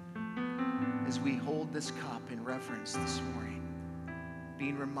as we hold this cup in reverence this morning,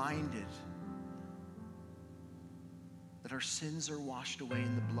 being reminded that our sins are washed away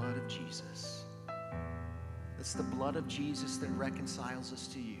in the blood of Jesus. It's the blood of Jesus that reconciles us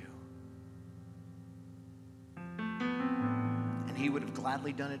to you. And he would have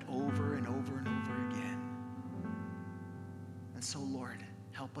gladly done it over and over and over again. And so, Lord,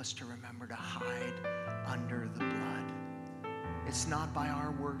 help us to remember to hide under the blood. It's not by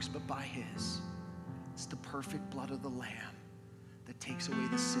our works, but by his. It's the perfect blood of the Lamb that takes away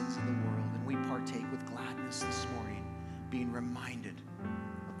the sins of the world. And we partake with gladness this morning, being reminded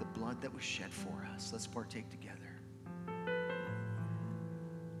of the blood that was shed for us. Let's partake together.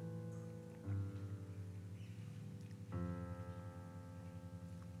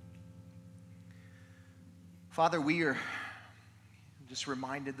 Father, we are just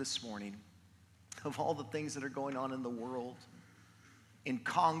reminded this morning of all the things that are going on in the world. In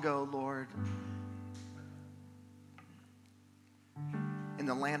Congo, Lord, in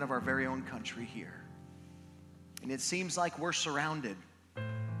the land of our very own country here. And it seems like we're surrounded.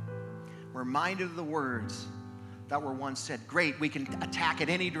 We're reminded of the words that were once said, great, we can attack at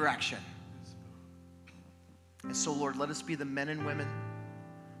any direction. And so, Lord, let us be the men and women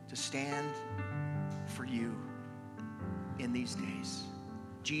to stand for you in these days.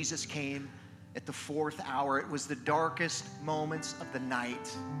 Jesus came at the 4th hour. It was the darkest moments of the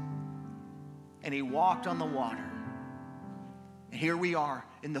night. And he walked on the water. And here we are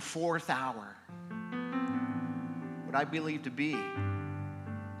in the 4th hour. What I believe to be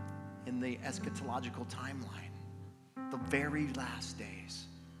in the eschatological timeline. The very last days.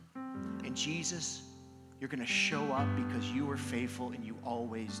 And Jesus, you're going to show up because you are faithful and you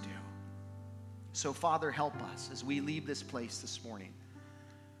always do. So, Father, help us as we leave this place this morning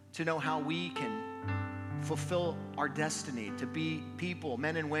to know how we can fulfill our destiny to be people,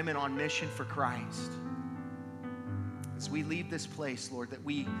 men and women on mission for Christ. As we leave this place, Lord, that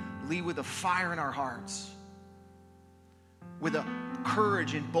we leave with a fire in our hearts, with a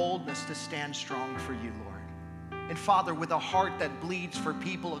courage and boldness to stand strong for you, Lord. And Father, with a heart that bleeds for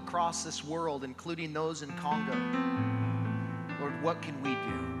people across this world, including those in Congo. Lord, what can we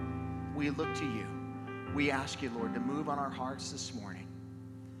do? We look to you. We ask you, Lord, to move on our hearts this morning.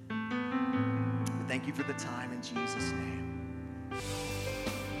 Thank you for the time in Jesus' name.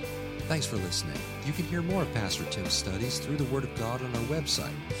 Thanks for listening. You can hear more of Pastor Tim's studies through the Word of God on our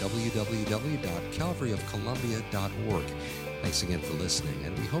website, www.calvaryofcolumbia.org. Thanks again for listening,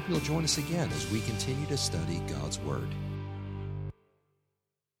 and we hope you'll join us again as we continue to study God's Word.